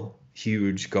noble,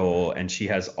 huge goal. And she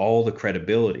has all the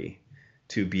credibility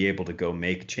to be able to go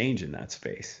make change in that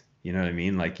space. You know what I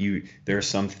mean? Like there are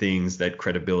some things that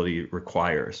credibility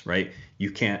requires, right?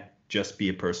 You can't just be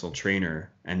a personal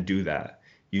trainer and do that.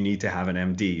 You need to have an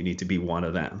MD. You need to be one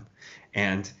of them.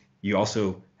 And you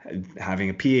also, having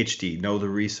a PhD, know the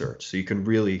research. So you can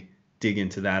really dig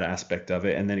into that aspect of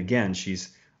it. And then again,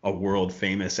 she's a world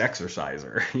famous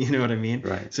exerciser. You know what I mean?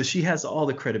 Right. So she has all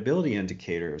the credibility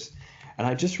indicators. And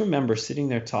I just remember sitting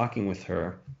there talking with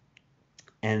her,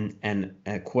 and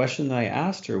a question that I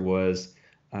asked her was,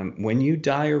 when you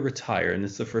die or retire, and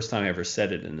this is the first time I ever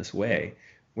said it in this way,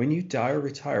 when you die or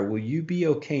retire, will you be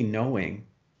okay knowing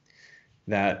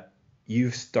that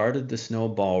you've started the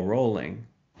snowball rolling,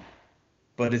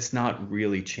 but it's not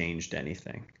really changed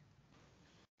anything?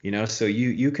 You know, so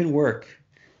you can work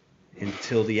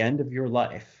until the end of your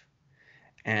life,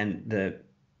 and the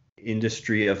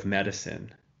industry of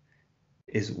medicine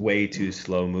is way too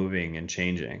slow moving and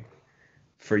changing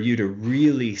for you to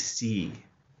really see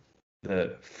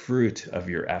the fruit of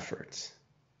your efforts.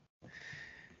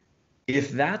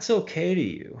 If that's okay to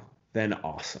you, then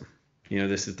awesome. You know,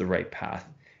 this is the right path.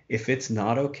 If it's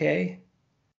not okay,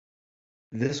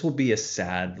 this will be a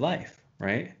sad life,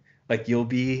 right? Like you'll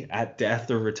be at death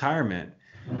or retirement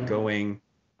going,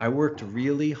 I worked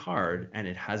really hard and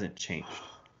it hasn't changed,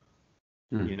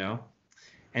 you know?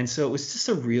 And so it was just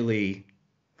a really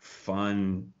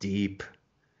fun, deep,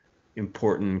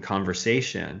 important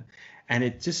conversation. And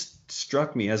it just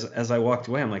struck me as I walked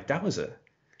away, I'm like, that was a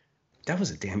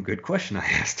damn good question I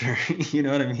asked her. You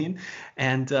know what I mean?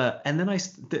 And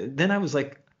then I was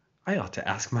like, I ought to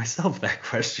ask myself that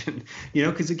question, you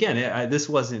know, because again, this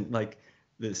wasn't like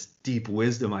this deep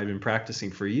wisdom I've been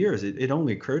practicing for years. It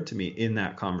only occurred to me in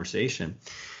that conversation.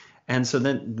 And so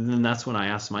then that's when I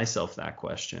asked myself that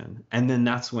question. And then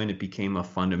that's when it became a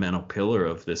fundamental pillar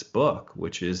of this book,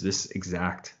 which is this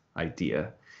exact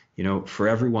idea, you know, for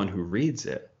everyone who reads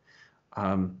it.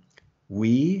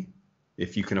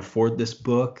 If you can afford this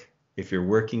book, if you're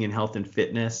working in health and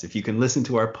fitness, if you can listen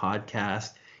to our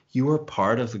podcast, you are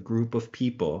part of a group of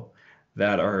people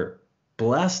that are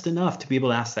blessed enough to be able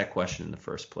to ask that question in the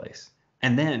first place,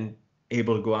 and then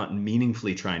able to go out and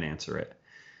meaningfully try and answer it.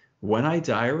 When I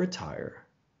die or retire,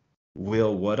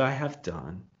 will what I have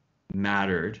done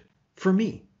mattered for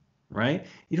me, right?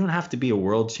 You don't have to be a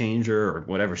world changer or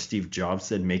whatever Steve Jobs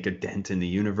said, make a dent in the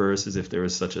universe, as if there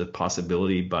was such a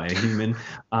possibility by a human.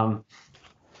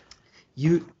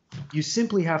 You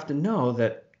simply have to know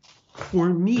that for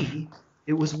me,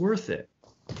 it was worth it,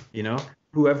 you know,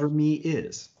 whoever me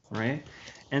is, right?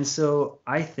 And so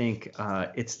I think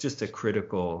it's just a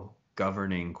critical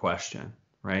governing question,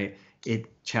 right?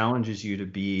 It challenges you to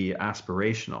be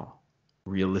aspirational,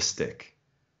 realistic,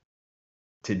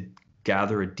 to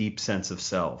gather a deep sense of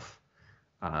self,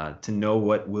 to know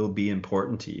what will be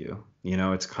important to you. You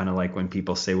know, it's kind of like when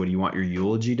people say, what do you want your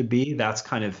eulogy to be? That's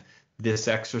kind of this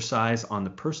exercise on the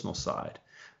personal side,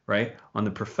 right? On the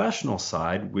professional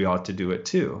side, we ought to do it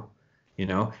too. You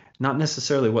know, not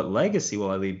necessarily what legacy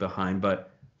will I leave behind,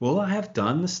 but will I have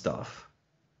done the stuff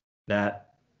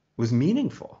that was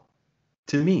meaningful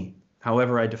to me,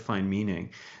 however I define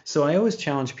meaning. So I always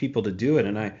challenge people to do it.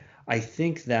 And I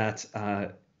think that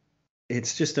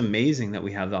it's just amazing that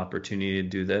we have the opportunity to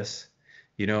do this.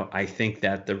 You know, I think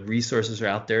that the resources are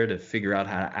out there to figure out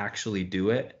how to actually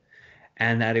do it,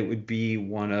 and that it would be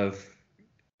one of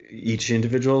each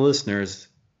individual listener's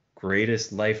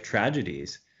greatest life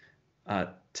tragedies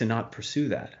to not pursue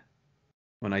that.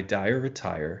 When I die or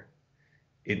retire,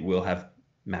 it will have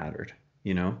mattered,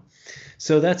 you know?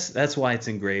 So that's why it's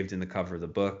engraved in the cover of the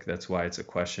book. That's why it's a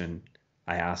question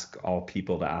I ask all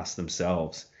people to ask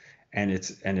themselves. And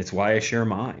it's why I share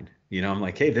mine. You know, I'm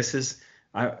like, hey,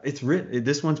 it's written,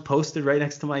 this one's posted right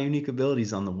next to my unique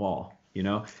abilities on the wall, you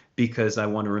know, because I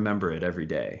want to remember it every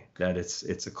day, that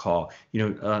it's a call. You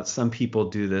know, some people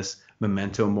do this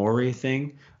memento mori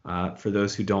thing. For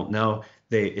those who don't know,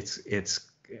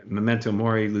 it's memento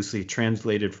mori, loosely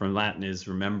translated from Latin, is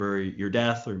remember your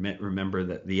death, or remember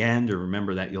that the end, or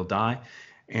remember that you'll die.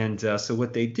 And so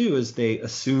what they do is they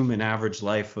assume an average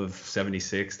life of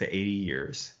 76 to 80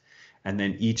 years. And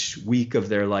then each week of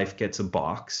their life gets a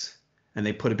box, and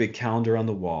they put a big calendar on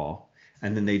the wall.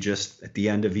 And then they just, at the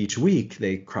end of each week,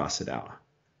 they cross it out,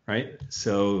 right?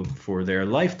 So for their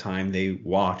lifetime, they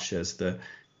watch as the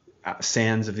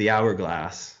sands of the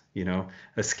hourglass, you know,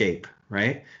 escape,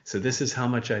 right? So this is how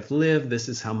much I've lived. This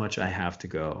is how much I have to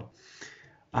go.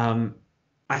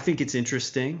 I think it's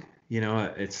interesting.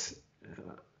 It's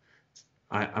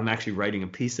I'm actually writing a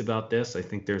piece about this. I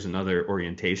think there's another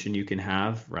orientation you can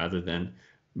have rather than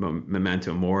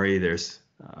memento mori. There's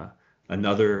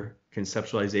another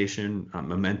conceptualization,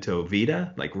 memento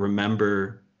vita, like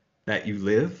remember that you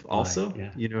live Right. also.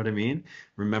 Yeah. You know what I mean?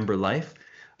 Remember life.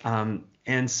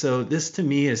 And so this to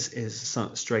me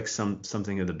strikes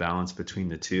something of the balance between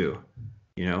the two.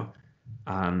 You know,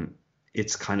 um,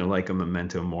 it's kind of like a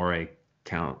memento mori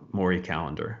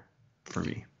calendar for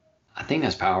me. I think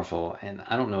that's powerful. And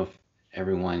I don't know if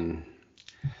everyone,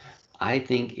 I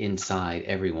think inside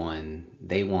everyone,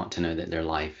 they want to know that their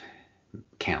life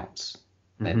counts,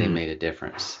 that they Hmm. made a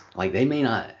difference. Like they may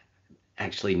not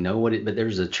actually know what it, but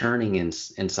there's a churning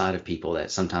inside of people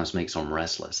that sometimes makes them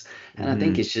restless. And I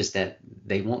think Hmm. it's just that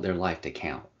they want their life to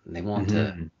count. And they want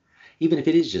to, Hmm. even if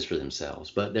it is just for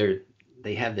themselves, but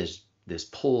they have this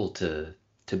pull to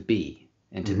be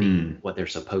and to be Hmm. what they're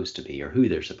supposed to be or who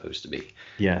they're supposed to be.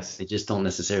 Yes. They just don't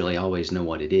necessarily always know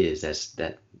what it is. That's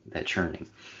that churning.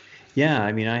 Yeah.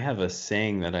 I mean, I have a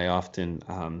saying that I often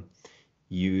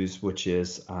use, which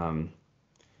is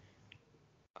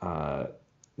uh,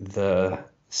 the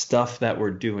stuff that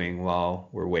we're doing while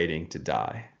we're waiting to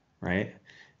die, right?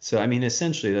 So, I mean,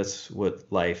 essentially, that's what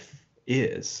life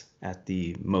is at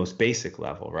the most basic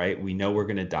level, right? We know we're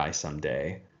going to die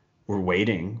someday. We're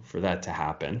waiting for that to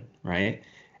happen, right?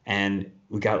 And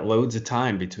we got loads of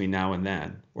time between now and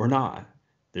then, or not.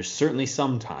 There's certainly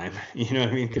some time, you know what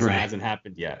I mean? Because it Right. hasn't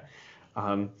happened yet.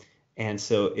 Um, and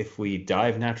so if we die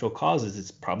of natural causes,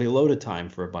 it's probably a load of time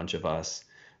for a bunch of us.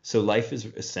 So life is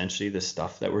essentially the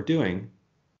stuff that we're doing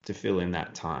to fill in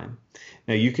that time.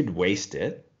 Now you could waste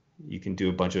it. You can do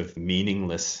a bunch of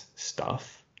meaningless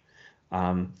stuff,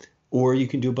 um, or you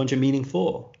can do a bunch of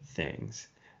meaningful things.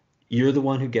 You're the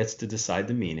one who gets to decide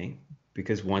the meaning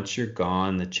because once you're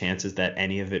gone, the chances that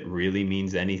any of it really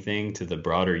means anything to the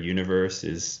broader universe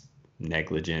is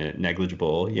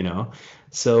negligible.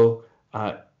 So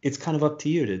it's kind of up to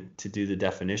you to do the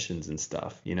definitions and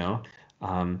stuff.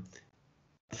 Um,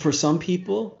 for some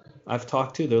people I've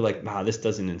talked to, they're like, nah, this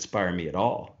doesn't inspire me at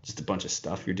all. Just a bunch of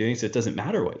stuff you're doing. So it doesn't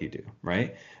matter what you do,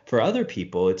 right? For other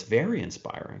people, it's very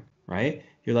inspiring, right?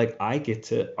 You're like, I get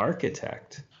to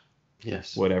architect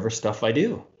Yes. whatever stuff I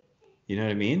do. You know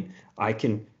what I mean? I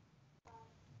can,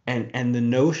 and the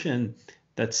notion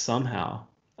that somehow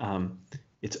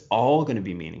it's all going to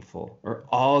be meaningful or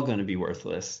all going to be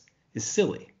worthless is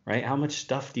silly, right? How much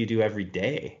stuff do you do every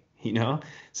day?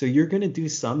 So you're going to do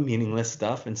some meaningless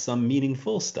stuff and some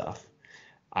meaningful stuff.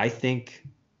 I think,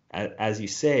 as you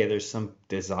say, there's some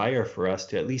desire for us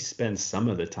to at least spend some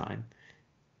of the time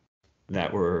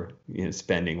that we're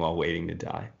spending while waiting to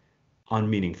die on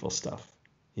meaningful stuff,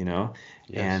 you know?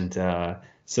 Yes. And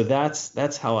so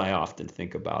that's how I often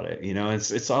think about it.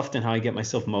 It's often how I get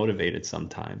myself motivated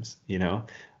sometimes.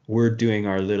 We're doing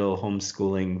our little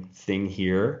homeschooling thing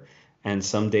here, and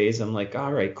some days I'm like,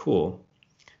 all right, cool.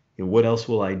 What else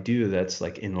will I do that's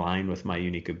like in line with my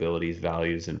unique abilities,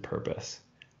 values, and purpose?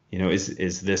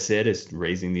 Is this it? Is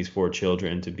raising these four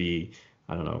children to be,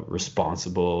 I don't know,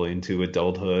 responsible into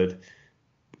adulthood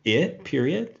it,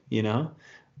 period,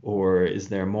 or is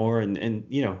there more? And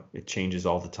it changes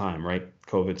all the time, right?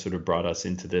 COVID sort of brought us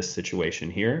into this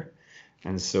situation here,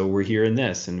 and so we're here in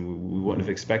this, and we wouldn't have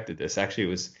expected this. Actually, it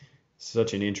was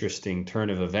such an interesting turn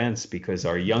of events because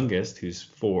our youngest, who's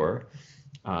 4,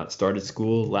 started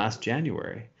school last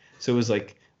January. So it was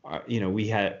like, we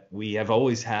have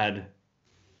always had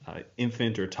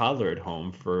infant or toddler at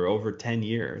home for over 10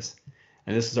 years.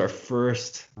 And this is our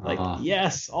first, like, Uh,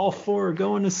 yes, all 4 are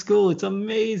going to school. It's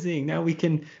amazing. Now we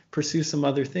can pursue some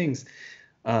other things.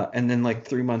 And then, like,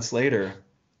 3 months later,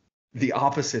 the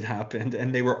opposite happened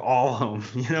and they were all home.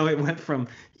 It went from,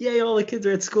 yay, all the kids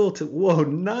are at school to, whoa,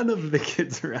 none of the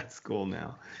kids are at school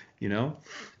now, you know?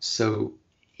 so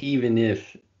even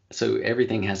if so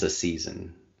everything has a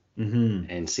season Hmm.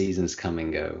 and seasons come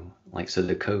and go. Like so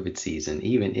the COVID season,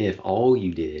 even if all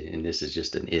you did, and this is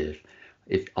just an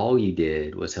if all you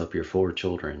did was help your 4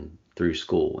 children through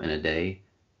school in a day,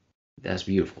 that's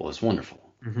beautiful. It's wonderful.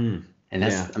 Hmm. And Yeah.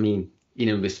 that's, I mean,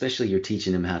 especially you're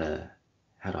teaching them how to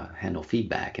handle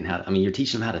feedback and how, I mean, you're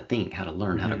teaching them how to think, how to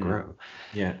learn, how to Hmm. grow.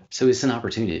 Yeah. So it's an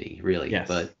opportunity, really. Yes.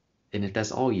 And if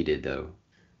that's all you did, though,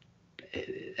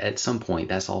 at some point,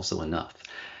 that's also enough.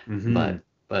 Hmm.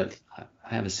 But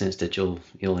I have a sense that you'll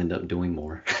end up doing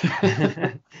more.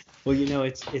 Well,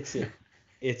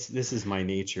 it's this is my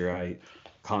nature. I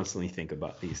constantly think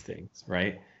about these things,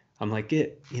 right? I'm like,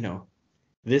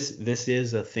 this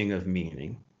is a thing of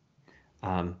meaning.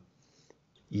 Um,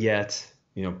 Yet,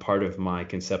 part of my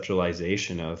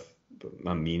conceptualization of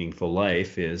a meaningful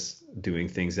life is doing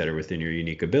things that are within your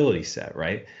unique ability set,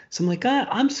 right? So I'm like,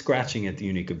 I'm scratching at the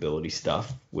unique ability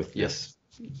stuff with Yep. this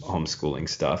homeschooling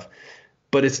stuff,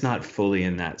 but it's not fully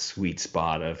in that sweet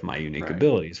spot of my unique Right.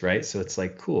 abilities, right? So it's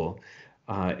like, cool.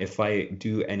 If I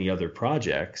do any other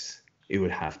projects, it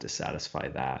would have to satisfy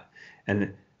that.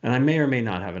 And I may or may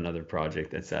not have another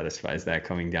project that satisfies that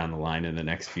coming down the line in the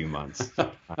next few months.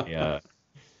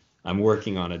 I'm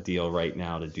working on a deal right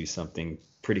now to do something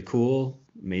pretty cool,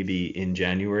 maybe in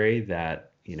January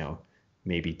that,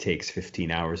 maybe takes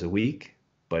 15 hours a week,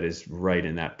 but is right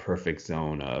in that perfect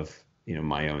zone of,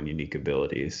 my own unique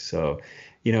abilities. So,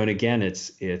 and again,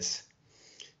 it's,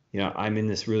 I'm in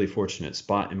this really fortunate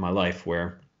spot in my life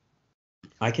where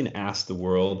I can ask the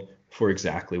world for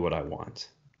exactly what I want.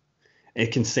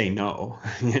 It can say no,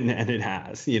 and it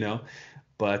has,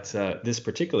 But this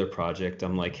particular project,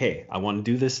 I'm like, hey, I want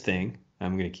to do this thing.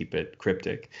 I'm going to keep it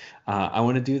cryptic. I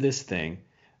want to do this thing.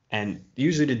 And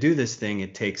usually to do this thing,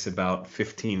 it takes about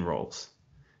 15 rolls.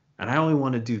 And I only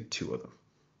want to do 2 of them.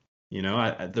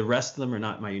 The rest of them are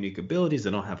not my unique abilities.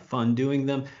 I don't have fun doing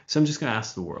them. So I'm just going to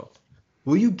ask the world,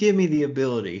 will you give me the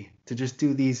ability to just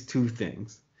do these 2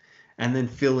 things and then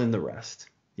fill in the rest?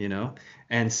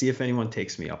 And see if anyone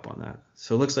takes me up on that.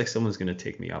 So it looks like someone's going to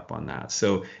take me up on that.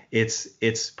 So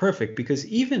it's perfect because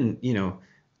even,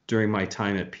 during my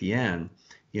time at PN,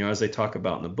 as I talk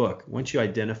about in the book, once you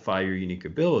identify your unique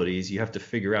abilities, you have to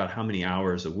figure out how many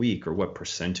hours a week or what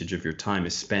percentage of your time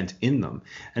is spent in them.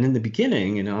 And in the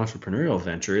beginning, in an entrepreneurial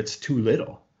venture, it's too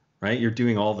little, right? You're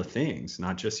doing all the things,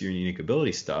 not just your unique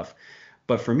ability stuff.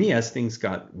 But for me, as things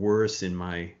got worse in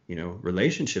my,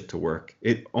 relationship to work,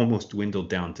 it almost dwindled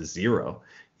down to 0,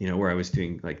 where I was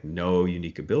doing like no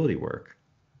unique ability work.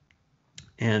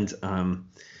 And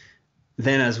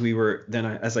then as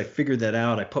I figured that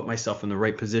out, I put myself in the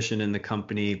right position in the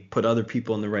company, put other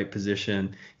people in the right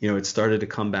position, it started to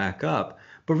come back up.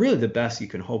 But really the best you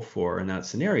can hope for in that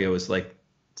scenario is like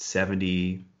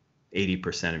 70,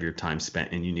 80% of your time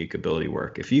spent in unique ability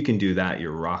work. If you can do that,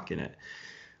 you're rocking it.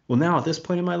 Well, now at this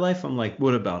point in my life, I'm like,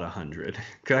 what about 100?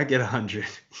 Could I get 100?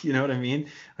 You know what I mean?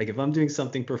 Like if I'm doing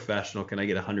something professional, can I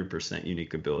get 100%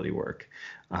 unique ability work?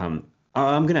 I'm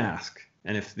going to ask.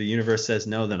 And if the universe says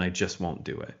no, then I just won't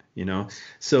do it,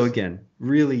 So again,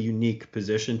 really unique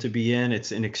position to be in.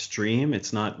 It's an extreme.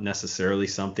 It's not necessarily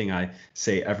something I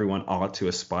say everyone ought to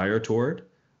aspire toward.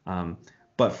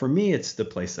 But for me, it's the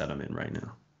place that I'm in right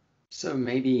now. So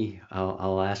maybe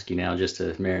I'll ask you now just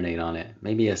to marinate on it.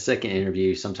 Maybe a second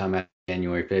interview sometime in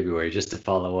January, February, just to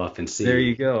follow up and see. There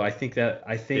you go. I think that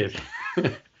would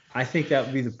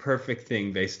be the perfect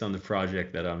thing based on the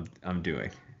project that I'm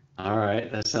doing. All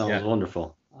right, that sounds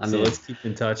wonderful. Let's keep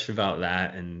in touch about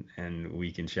that, and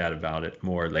we can chat about it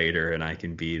more later, and I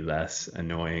can be less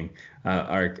annoying.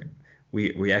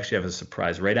 We actually have a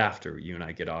surprise right after you and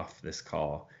I get off this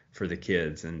call for the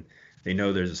kids, and they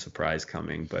know there's a surprise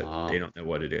coming, but they don't know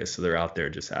what it is. So they're out there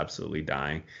just absolutely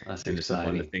dying. That's and exciting. This is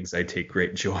one of the things I take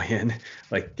great joy in,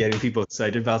 like getting people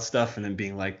excited about stuff and then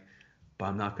being like, but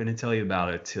I'm not going to tell you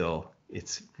about it till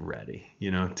it's ready,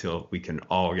 till we can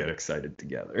all get excited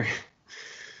together.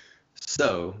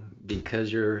 So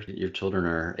because your children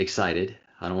are excited,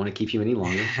 I don't want to keep you any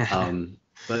longer.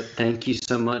 But thank you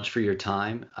so much for your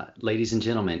time. Ladies and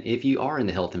gentlemen, if you are in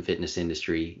the health and fitness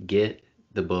industry, get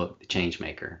the book, The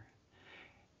Changemaker.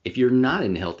 If you're not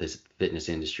in the health and fitness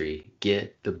industry,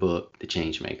 get the book, The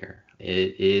Changemaker.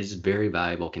 It is very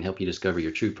valuable, can help you discover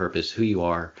your true purpose, who you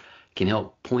are, can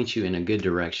help point you in a good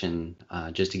direction,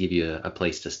 just to give you a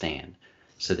place to stand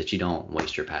so that you don't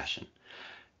waste your passion.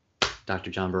 Dr.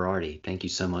 John Berardi, thank you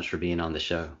so much for being on the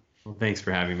show. Well, thanks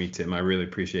for having me, Tim. I really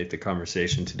appreciate the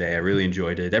conversation today. I really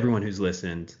enjoyed it. Everyone who's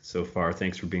listened so far,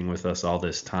 thanks for being with us all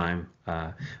this time.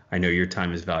 I know your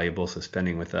time is valuable, so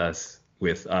spending with us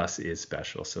is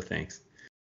special. So thanks.